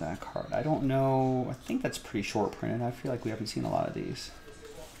on that card. I don't know. I think that's pretty short printed. I feel like we haven't seen a lot of these.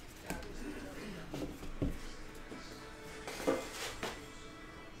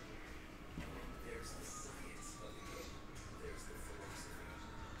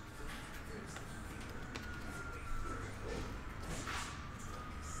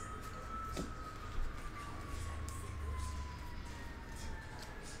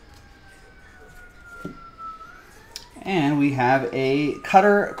 And we have a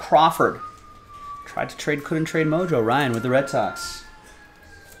Cutter Crawford. Tried to trade, couldn't trade mojo. Ryan with the Red Sox.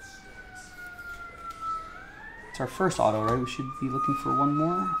 It's our first auto, right? We should be looking for one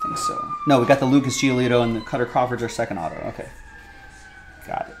more. I think so. No, we got the Lucas Giolito and the Cutter Crawford's our second auto. Okay.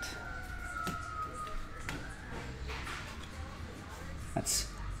 Got it. That's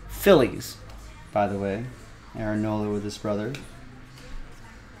Phillies, by the way. Aaron Nola with his brother.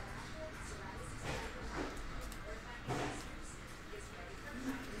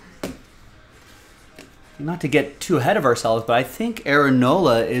 Not to get too ahead of ourselves, but I think Aaron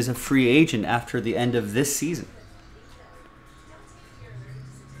Nola is a free agent after the end of this season.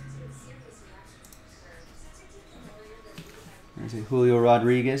 There's a Julio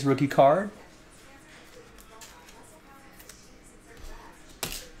Rodriguez rookie card.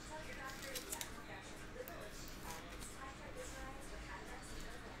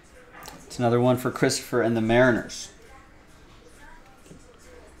 It's another one for Christopher and the Mariners.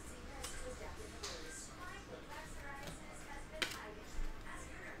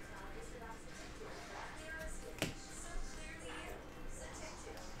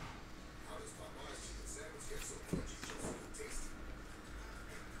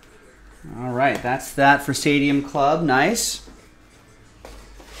 All right, that's that for Stadium Club. Nice.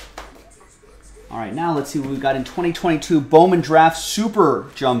 All right, now let's see what we've got in 2022 Bowman Draft Super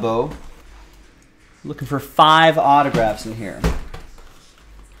Jumbo. Looking for 5 autographs in here.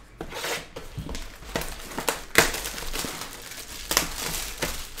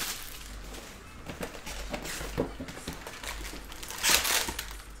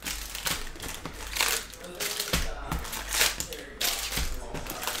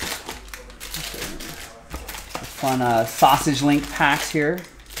 Fun sausage link packs here.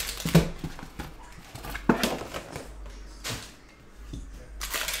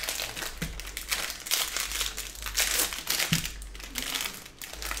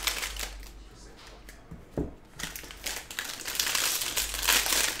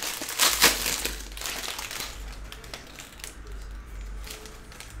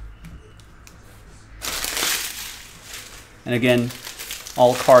 And again,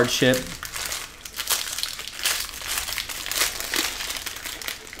 all card ship.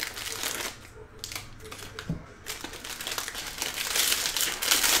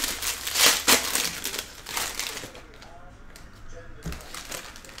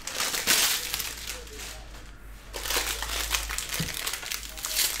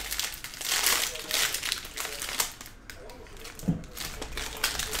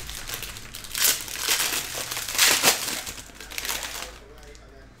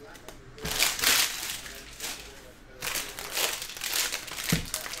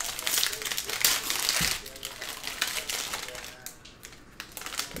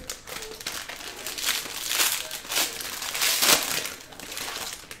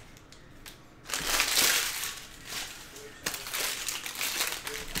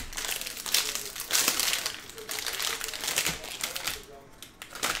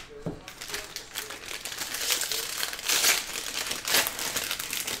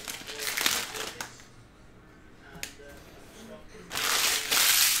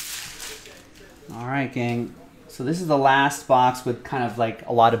 All right, gang. So this is the last box with kind of like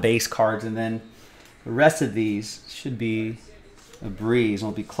a lot of base cards, and then the rest of these should be a breeze.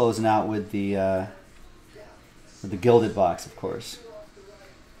 We'll be closing out with the gilded box, of course.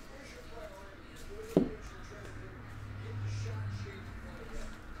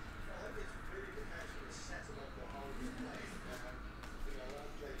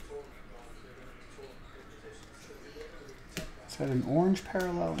 Is that an orange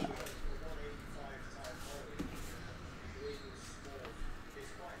parallel? No.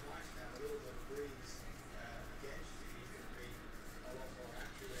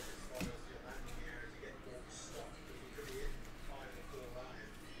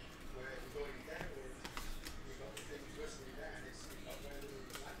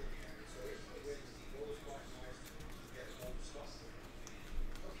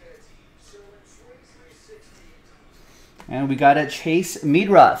 And we got a Chase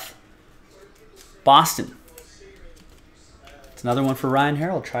Meadroth, Boston. It's another one for Ryan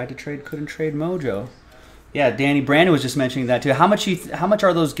Harold. Tried to trade, couldn't trade Mojo. Yeah, Danny Brandon was just mentioning that too. How much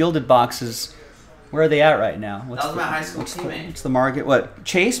are those gilded boxes? Where are they at right now? That was my high school teammate. What's the market? What?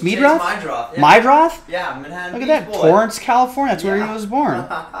 Chase Meadroth? Chase Meadroth. Yeah. Meadroth? Yeah, Manhattan Look at that. Beach boy. Torrance, California. That's where he was born.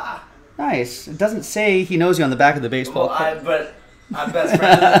 Nice. It doesn't say he knows you on the back of the baseball card. But I'm best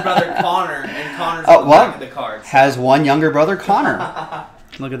friends with his brother Connor, and Connor's on the back of the cards. Has one younger brother, Connor.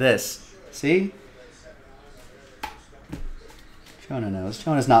 Look at this. See? Jonah knows.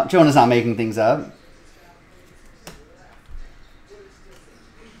 Jonah's not making things up.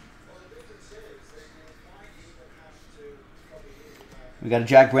 We got a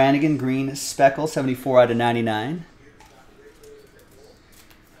Jack Brannigan green speckle, 74 out of 99.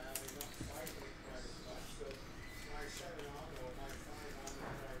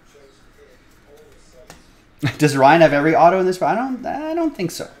 Does Ryan have every auto in this? I don't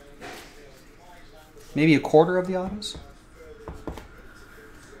think so. Maybe a quarter of the autos.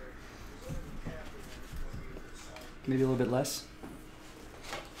 Maybe a little bit less.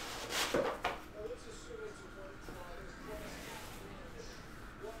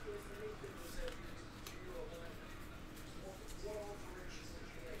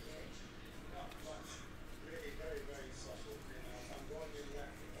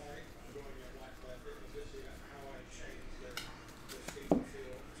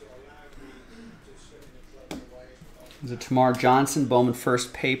 There's a Tamar Johnson, Bowman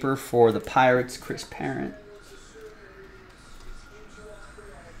first paper for the Pirates, Chris Parent.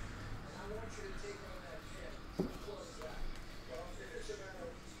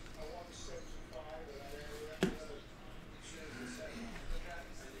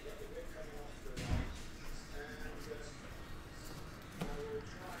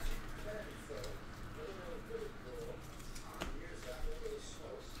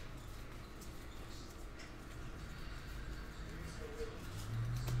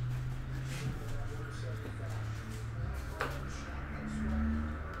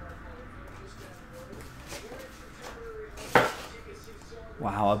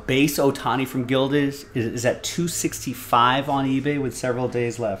 Wow, a base Ohtani from Gilded is at $265 on eBay with several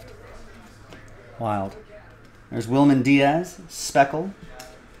days left. Wild. There's Wilman Diaz, speckle,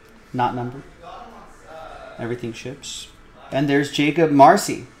 not numbered. Everything ships. And there's Jacob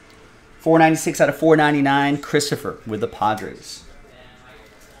Marcy, 496 out of 499, Christopher with the Padres.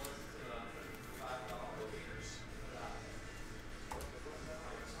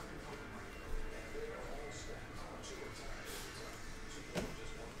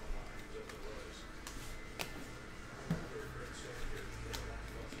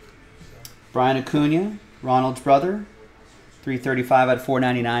 Brian Acuna, Ronald's brother, 335 out of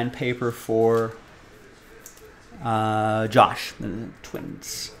 499, paper for Josh, the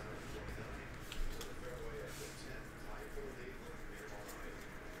Twins.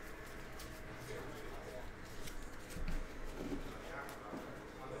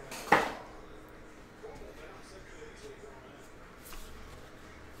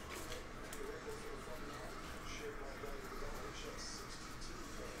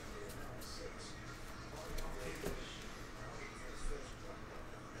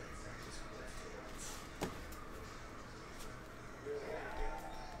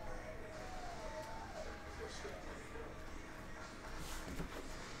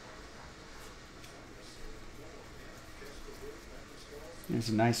 There's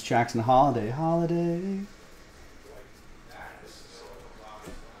a nice Jackson Holiday.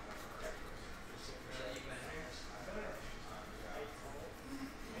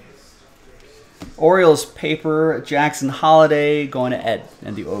 Orioles paper, Jackson Holiday going to Ed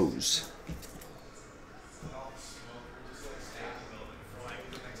and the O's.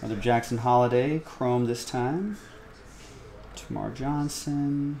 Another Jackson Holiday, chrome this time. Tamar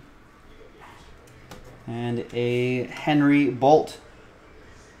Johnson. And a Henry Bolt.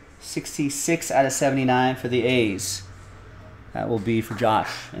 66 out of 79 for the A's. That will be for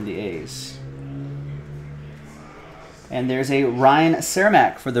Josh and the A's. And there's a Ryan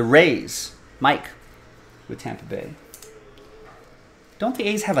Cermak for the Rays. Mike with Tampa Bay. Don't the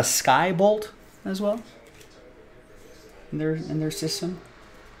A's have a Sky Bolt as well in their system?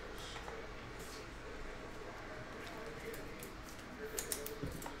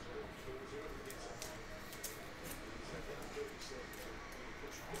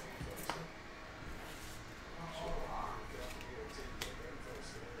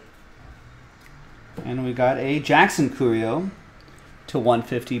 And we got a Jackson Curio to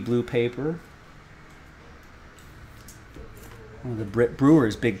 150 blue paper. One of the Brit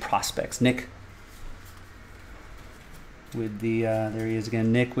Brewers' big prospects, Nick. With the there he is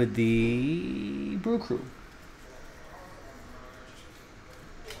again, Nick with the Brew Crew.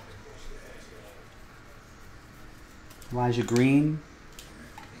 Elijah Green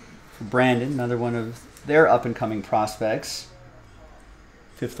for Brandon, another one of their up-and-coming prospects.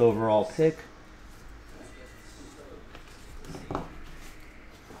 5th overall pick.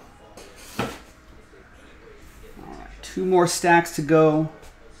 Two more stacks to go,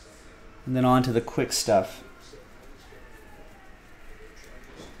 and then on to the quick stuff.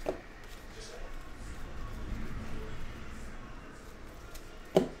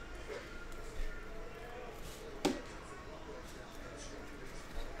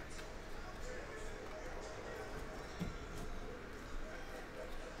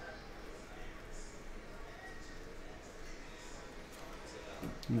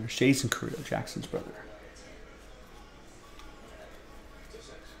 And there's Jason Carrillo, Jackson's brother.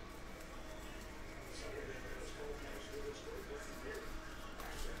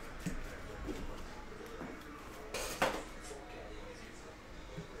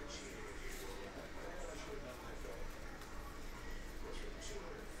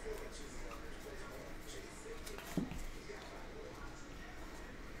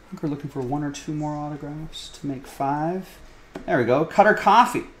 I think we're looking for 1 or 2 more autographs to make 5. There we go. Cutter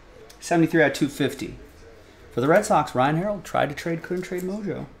Coffee, 73 out of 250. For the Red Sox, Ryan Harold tried to trade, couldn't trade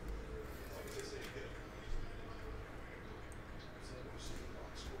Mojo.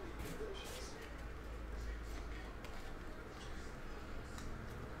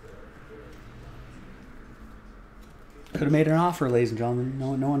 Could have made an offer, ladies and gentlemen.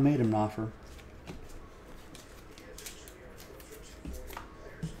 No one made him an offer.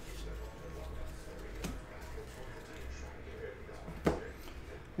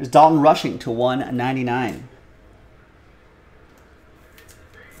 There's Dalton Rushing to 199.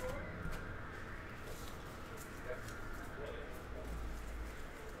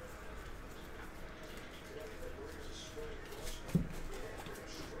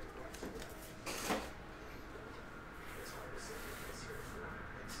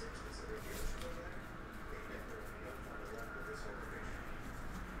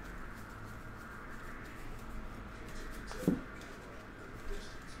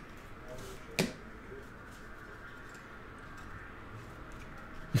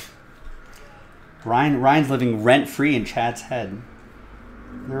 Ryan's living rent-free in Chad's head.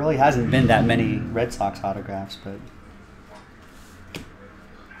 There really hasn't been that many Red Sox autographs, but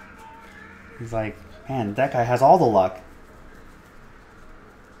he's like, man, that guy has all the luck.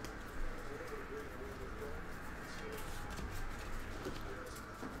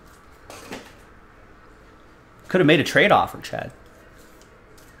 Could have made a trade offer, Chad.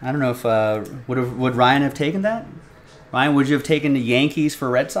 I don't know if would Ryan have taken that? Ryan, would you have taken the Yankees for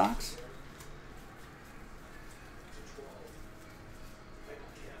Red Sox?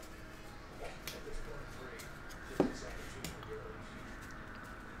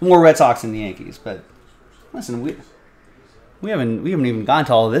 More Red Sox than the Yankees, but listen, we haven't even gone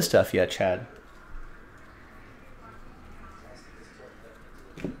to all of this stuff yet, Chad.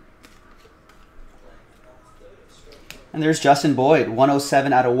 And there's Justin Boyd,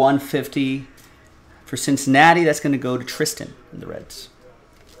 107 out of 150 for Cincinnati. That's going to go to Tristan in the Reds.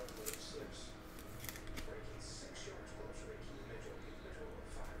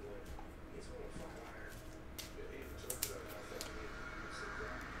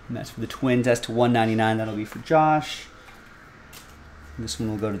 And that's for the Twins. That's to 199. That'll be for Josh. And this one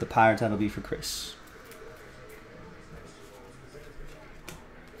will go to the Pirates. That'll be for Chris.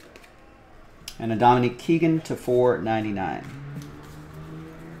 And a Dominique Keegan to 499.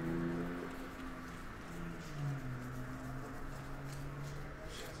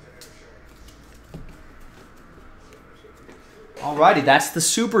 Alrighty, that's the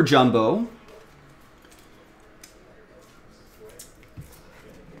Super Jumbo.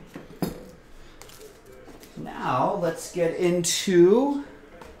 Now, let's get into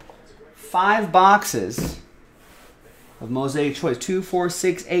 5 boxes of Mosaic Choice. 2, 4,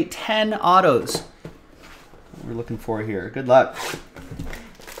 6, 8, 10 autos. What we're looking for here. Good luck.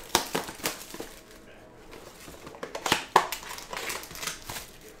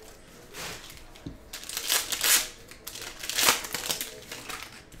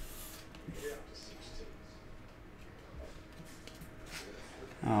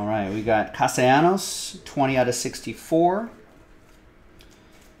 All right, we got Castellanos, 20 out of 64.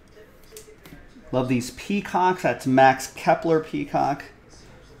 Love these Peacocks. That's Max Kepler Peacock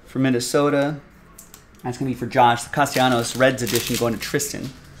from Minnesota. That's going to be for Josh. The Castellanos Reds edition going to Tristan.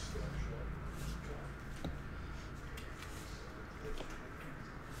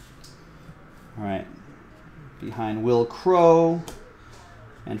 All right. Behind Will Crow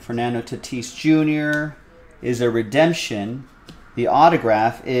and Fernando Tatis Jr. is a redemption. The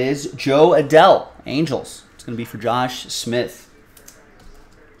autograph is Joe Adele, Angels. It's going to be for Josh Smith.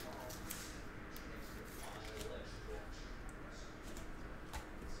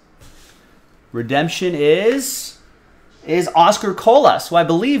 Redemption is Oscar Colas, who I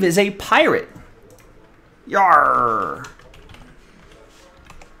believe is a Pirate. Yarr.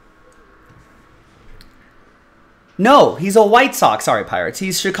 No, he's a White Sox. Sorry, Pirates.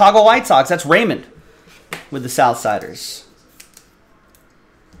 He's Chicago White Sox. That's Raymond with the Southsiders.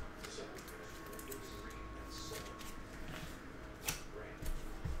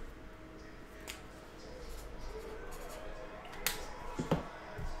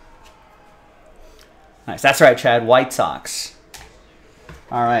 Nice. That's right, Chad. White Sox.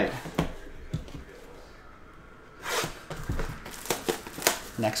 All right.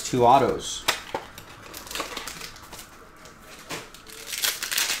 Next 2 autos.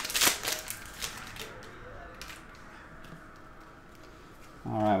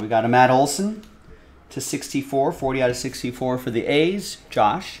 All right, we got a Matt Olson to 64, 40 out of 64 for the A's.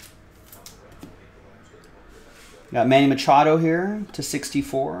 Josh. Got Manny Machado here to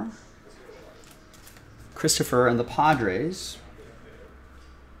 64. Christopher and the Padres.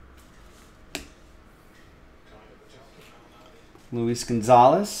 Luis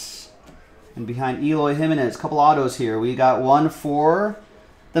Gonzalez. And behind Eloy Jimenez, a couple autos here. We got one for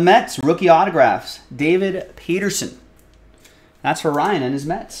the Mets, rookie autographs. David Peterson. That's for Ryan and his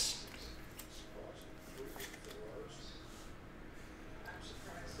Mets.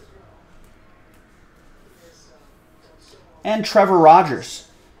 And Trevor Rogers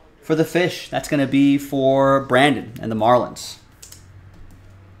for the Fish. That's going to be for Brandon and the Marlins.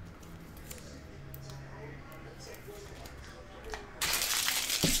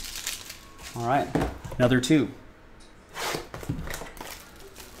 All right, another 2.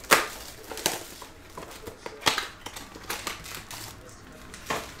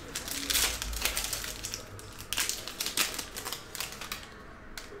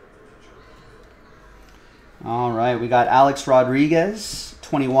 All right, we got Alex Rodriguez,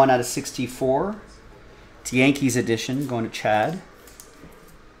 21 out of 64. It's Yankees edition, going to Chad.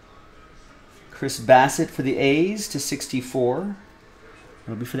 Chris Bassett for the A's to 64.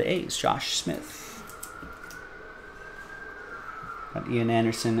 It'll be for the A's, Josh Smith. Got Ian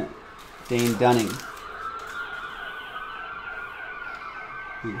Anderson, Dane Dunning.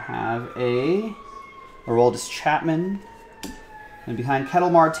 We have a Aroldis Chapman. And behind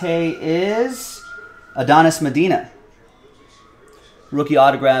Ketel Marte is Adonis Medina. Rookie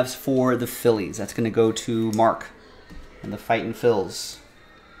autographs for the Phillies. That's going to go to Mark and the Fightin' Phils.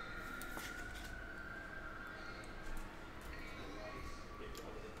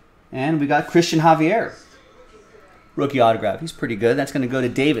 And we got Christian Javier. Rookie autograph. He's pretty good. That's going to go to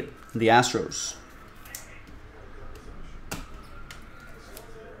David, the Astros.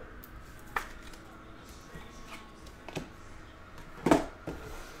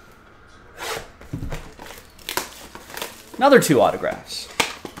 Another 2 autographs.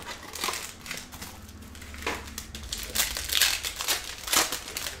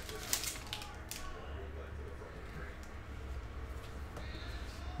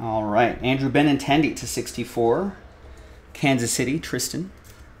 All right, Andrew Benintendi to 64. Kansas City, Tristan.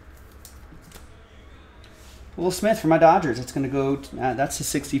 Will Smith for my Dodgers. That's going to go, that's the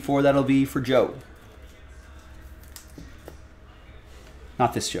 64. That'll be for Joe.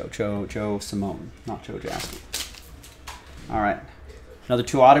 Not this Joe, Joe Simone, not Joe Jaspy. All right, another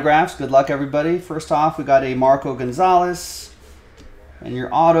 2 autographs. Good luck, everybody. First off, we got a Marco Gonzalez. And your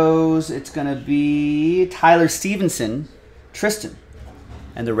autos, it's going to be Tyler Stevenson, Tristan,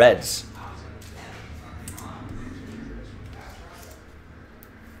 and the Reds.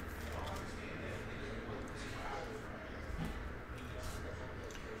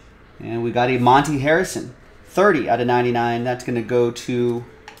 And we got a Monty Harrison, 30 out of 99. That's going to go to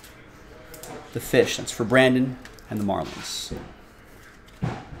the Fish. That's for Brandon and the Marlins.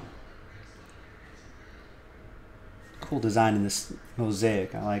 Cool design in this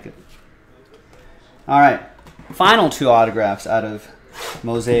mosaic. I like it. All right. Final 2 autographs out of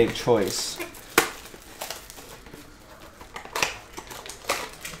Mosaic Choice.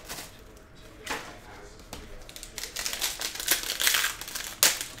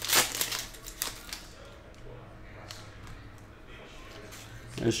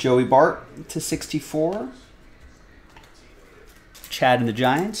 There's Joey Bart to 64. Chad and the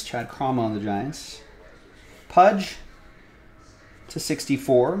Giants. Chad Cromwell and the Giants. Pudge to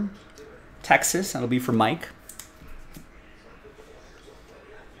 64. Texas. That'll be for Mike.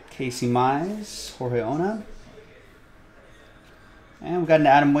 Casey Mize. Jorge Ona. And we've got an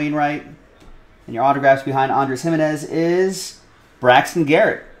Adam Wainwright. And your autographs behind Andres Jimenez is Braxton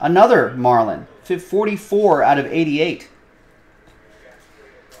Garrett. Another Marlin. 44 out of 88.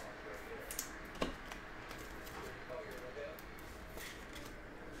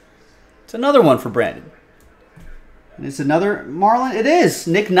 It's another one for Brandon. And it's another Marlin. It is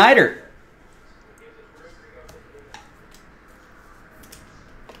Nick Neidert.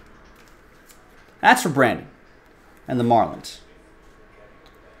 That's for Brandon and the Marlins.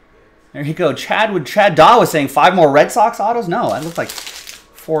 There you go. Chad Daw was saying 5 more Red Sox autos. No, that looked like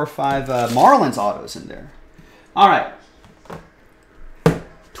 4 or 5 Marlins autos in there. All right.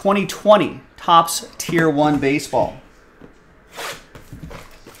 2020 Topps Tier 1 Baseball.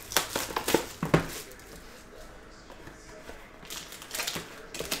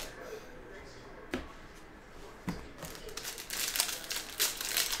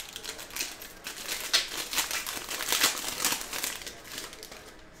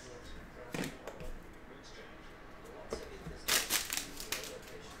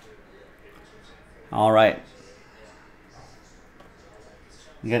 All right.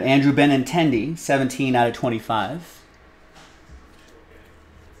 We got Andrew Benintendi, 17 out of 25.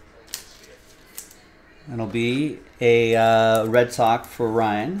 That'll be a Red Sox for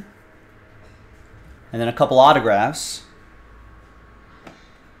Ryan. And then a couple autographs.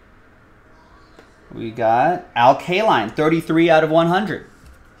 We got Al Kaline, 33 out of 100.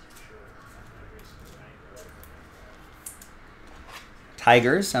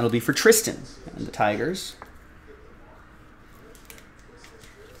 Tigers, that'll be for Tristan and the Tigers.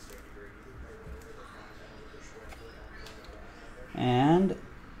 And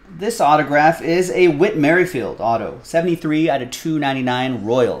this autograph is a Whit Merrifield auto, 73 out of 299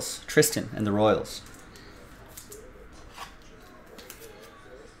 Royals. Tristan and the Royals.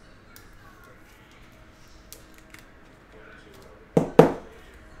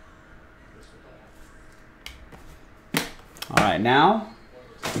 All right, now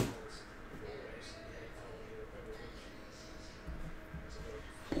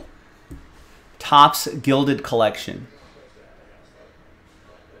Topps Gilded Collection.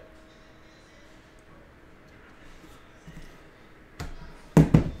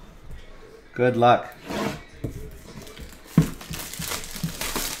 Good luck.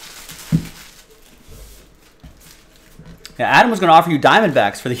 Yeah, Adam was going to offer you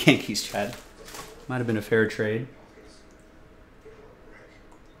Diamondbacks for the Yankees, Chad. Might have been a fair trade.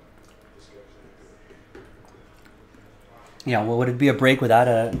 Yeah, well, would it be a break without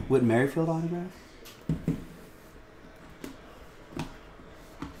a Whit Merrifield autograph?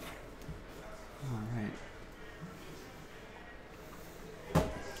 All right.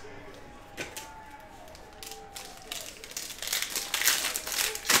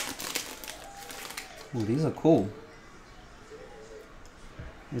 Ooh, these are cool.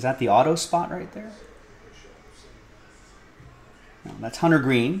 Is that the auto spot right there? No, that's Hunter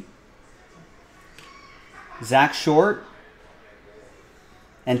Green. Zach Short.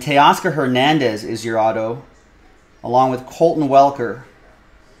 And Teoscar Hernandez is your auto, along with Colton Welker.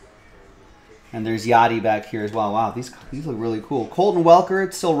 And there's Yachty back here as well. Wow, these look really cool. Colton Welker,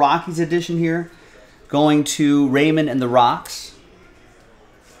 it's still Rockies edition here, going to Raymond and the Rocks.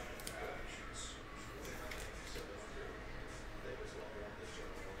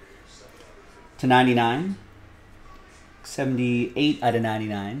 To 99. 78 out of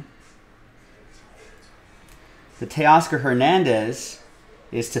 99. The Teoscar Hernandez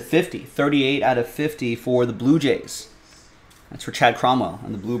is to 50. 38 out of 50 for the Blue Jays. That's for Chad Cromwell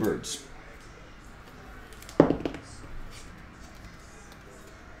and the Bluebirds.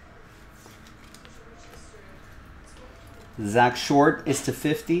 Zach Short is to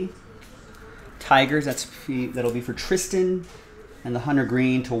 50. Tigers, that'll be for Tristan. And the Hunter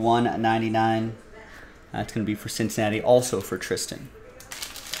Green to 199. That's going to be for Cincinnati, also for Tristan.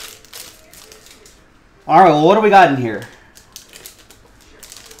 All right, well, what do we got in here?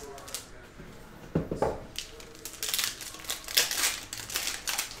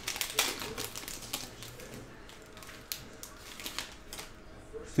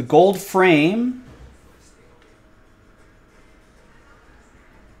 The gold frame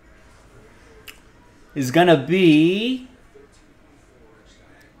is going to be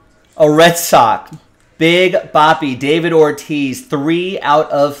a Red Sox. Big Boppy, David Ortiz, 3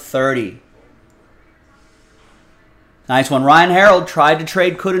 out of 30. Nice one. Ryan Harold tried to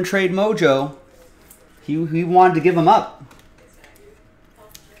trade, couldn't trade Mojo. He wanted to give him up.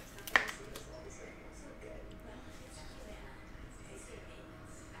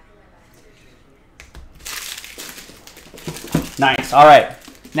 Nice. All right.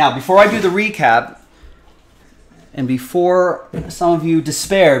 Now, before I do the recap, and before some of you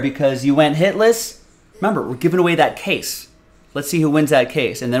despair because you went hitless, remember, we're giving away that case. Let's see who wins that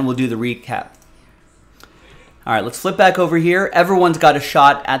case, and then we'll do the recap. All right, let's flip back over here. Everyone's got a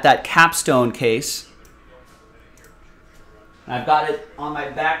shot at that capstone case. And I've got it on my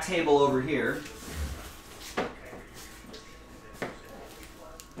back table over here.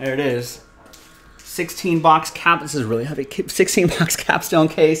 There it is. 16-box cap. This is really heavy. 16-box capstone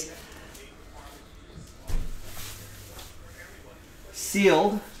case.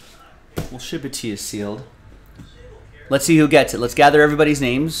 Sealed. We'll ship it to you sealed. Let's see who gets it. Let's gather everybody's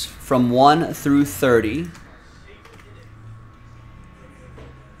names from 1 through 30.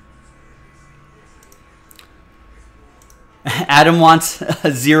 Adam wants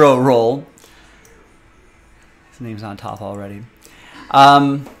a 0 roll. His name's on top already.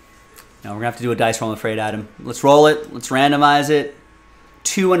 No, we're going to have to do a dice roll, I'm afraid, Adam. Let's roll it. Let's randomize it.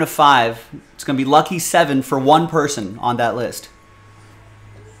 2 and a 5. It's going to be lucky 7 for one person on that list.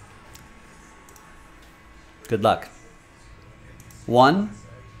 Good luck. 1,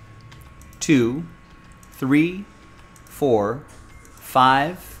 2, 3, 4,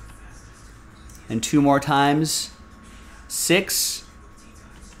 5, and 2 more times, 6,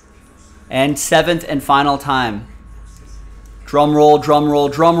 and 7th and final time. Drum roll, drum roll,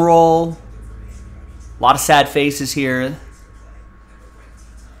 drum roll. A lot of sad faces here.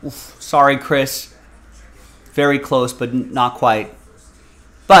 Oof, sorry, Chris. Very close, but not quite.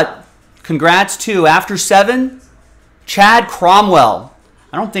 But congrats to, after 7, Chad Cromwell.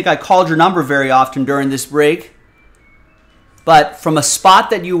 I don't think I called your number very often during this break. But from a spot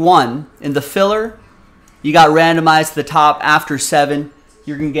that you won in the filler, you got randomized to the top after 7.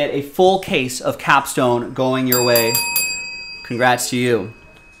 You're going to get a full case of Capstone going your way. Congrats to you.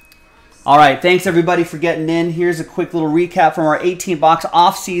 All right, thanks everybody for getting in. Here's a quick little recap from our 18-box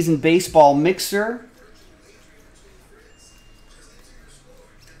off-season baseball mixer.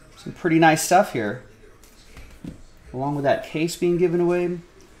 Some pretty nice stuff here. Along with that case being given away.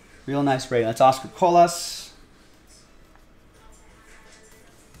 Real nice break. That's Oscar Colas.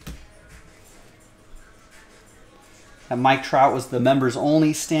 That Mike Trout was the members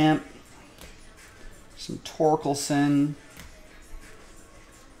only stamp. Some Torkelson.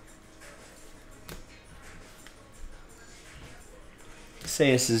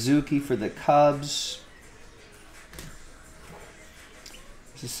 Seiya Suzuki for the Cubs.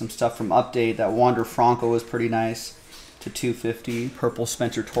 This is some stuff from Update. That Wander Franco was pretty nice to 250. Purple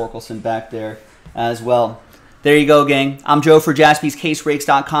Spencer Torkelson back there as well. There you go, gang. I'm Joe for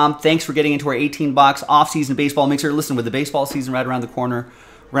Jaspys'sCaseBreaks.com. Thanks for getting into our 18-box off-season baseball mixer. Listen, with the baseball season right around the corner,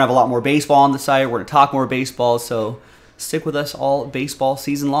 we're going to have a lot more baseball on the site. We're going to talk more baseball, so stick with us all baseball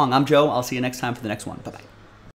season long. I'm Joe. I'll see you next time for the next one. Bye-bye.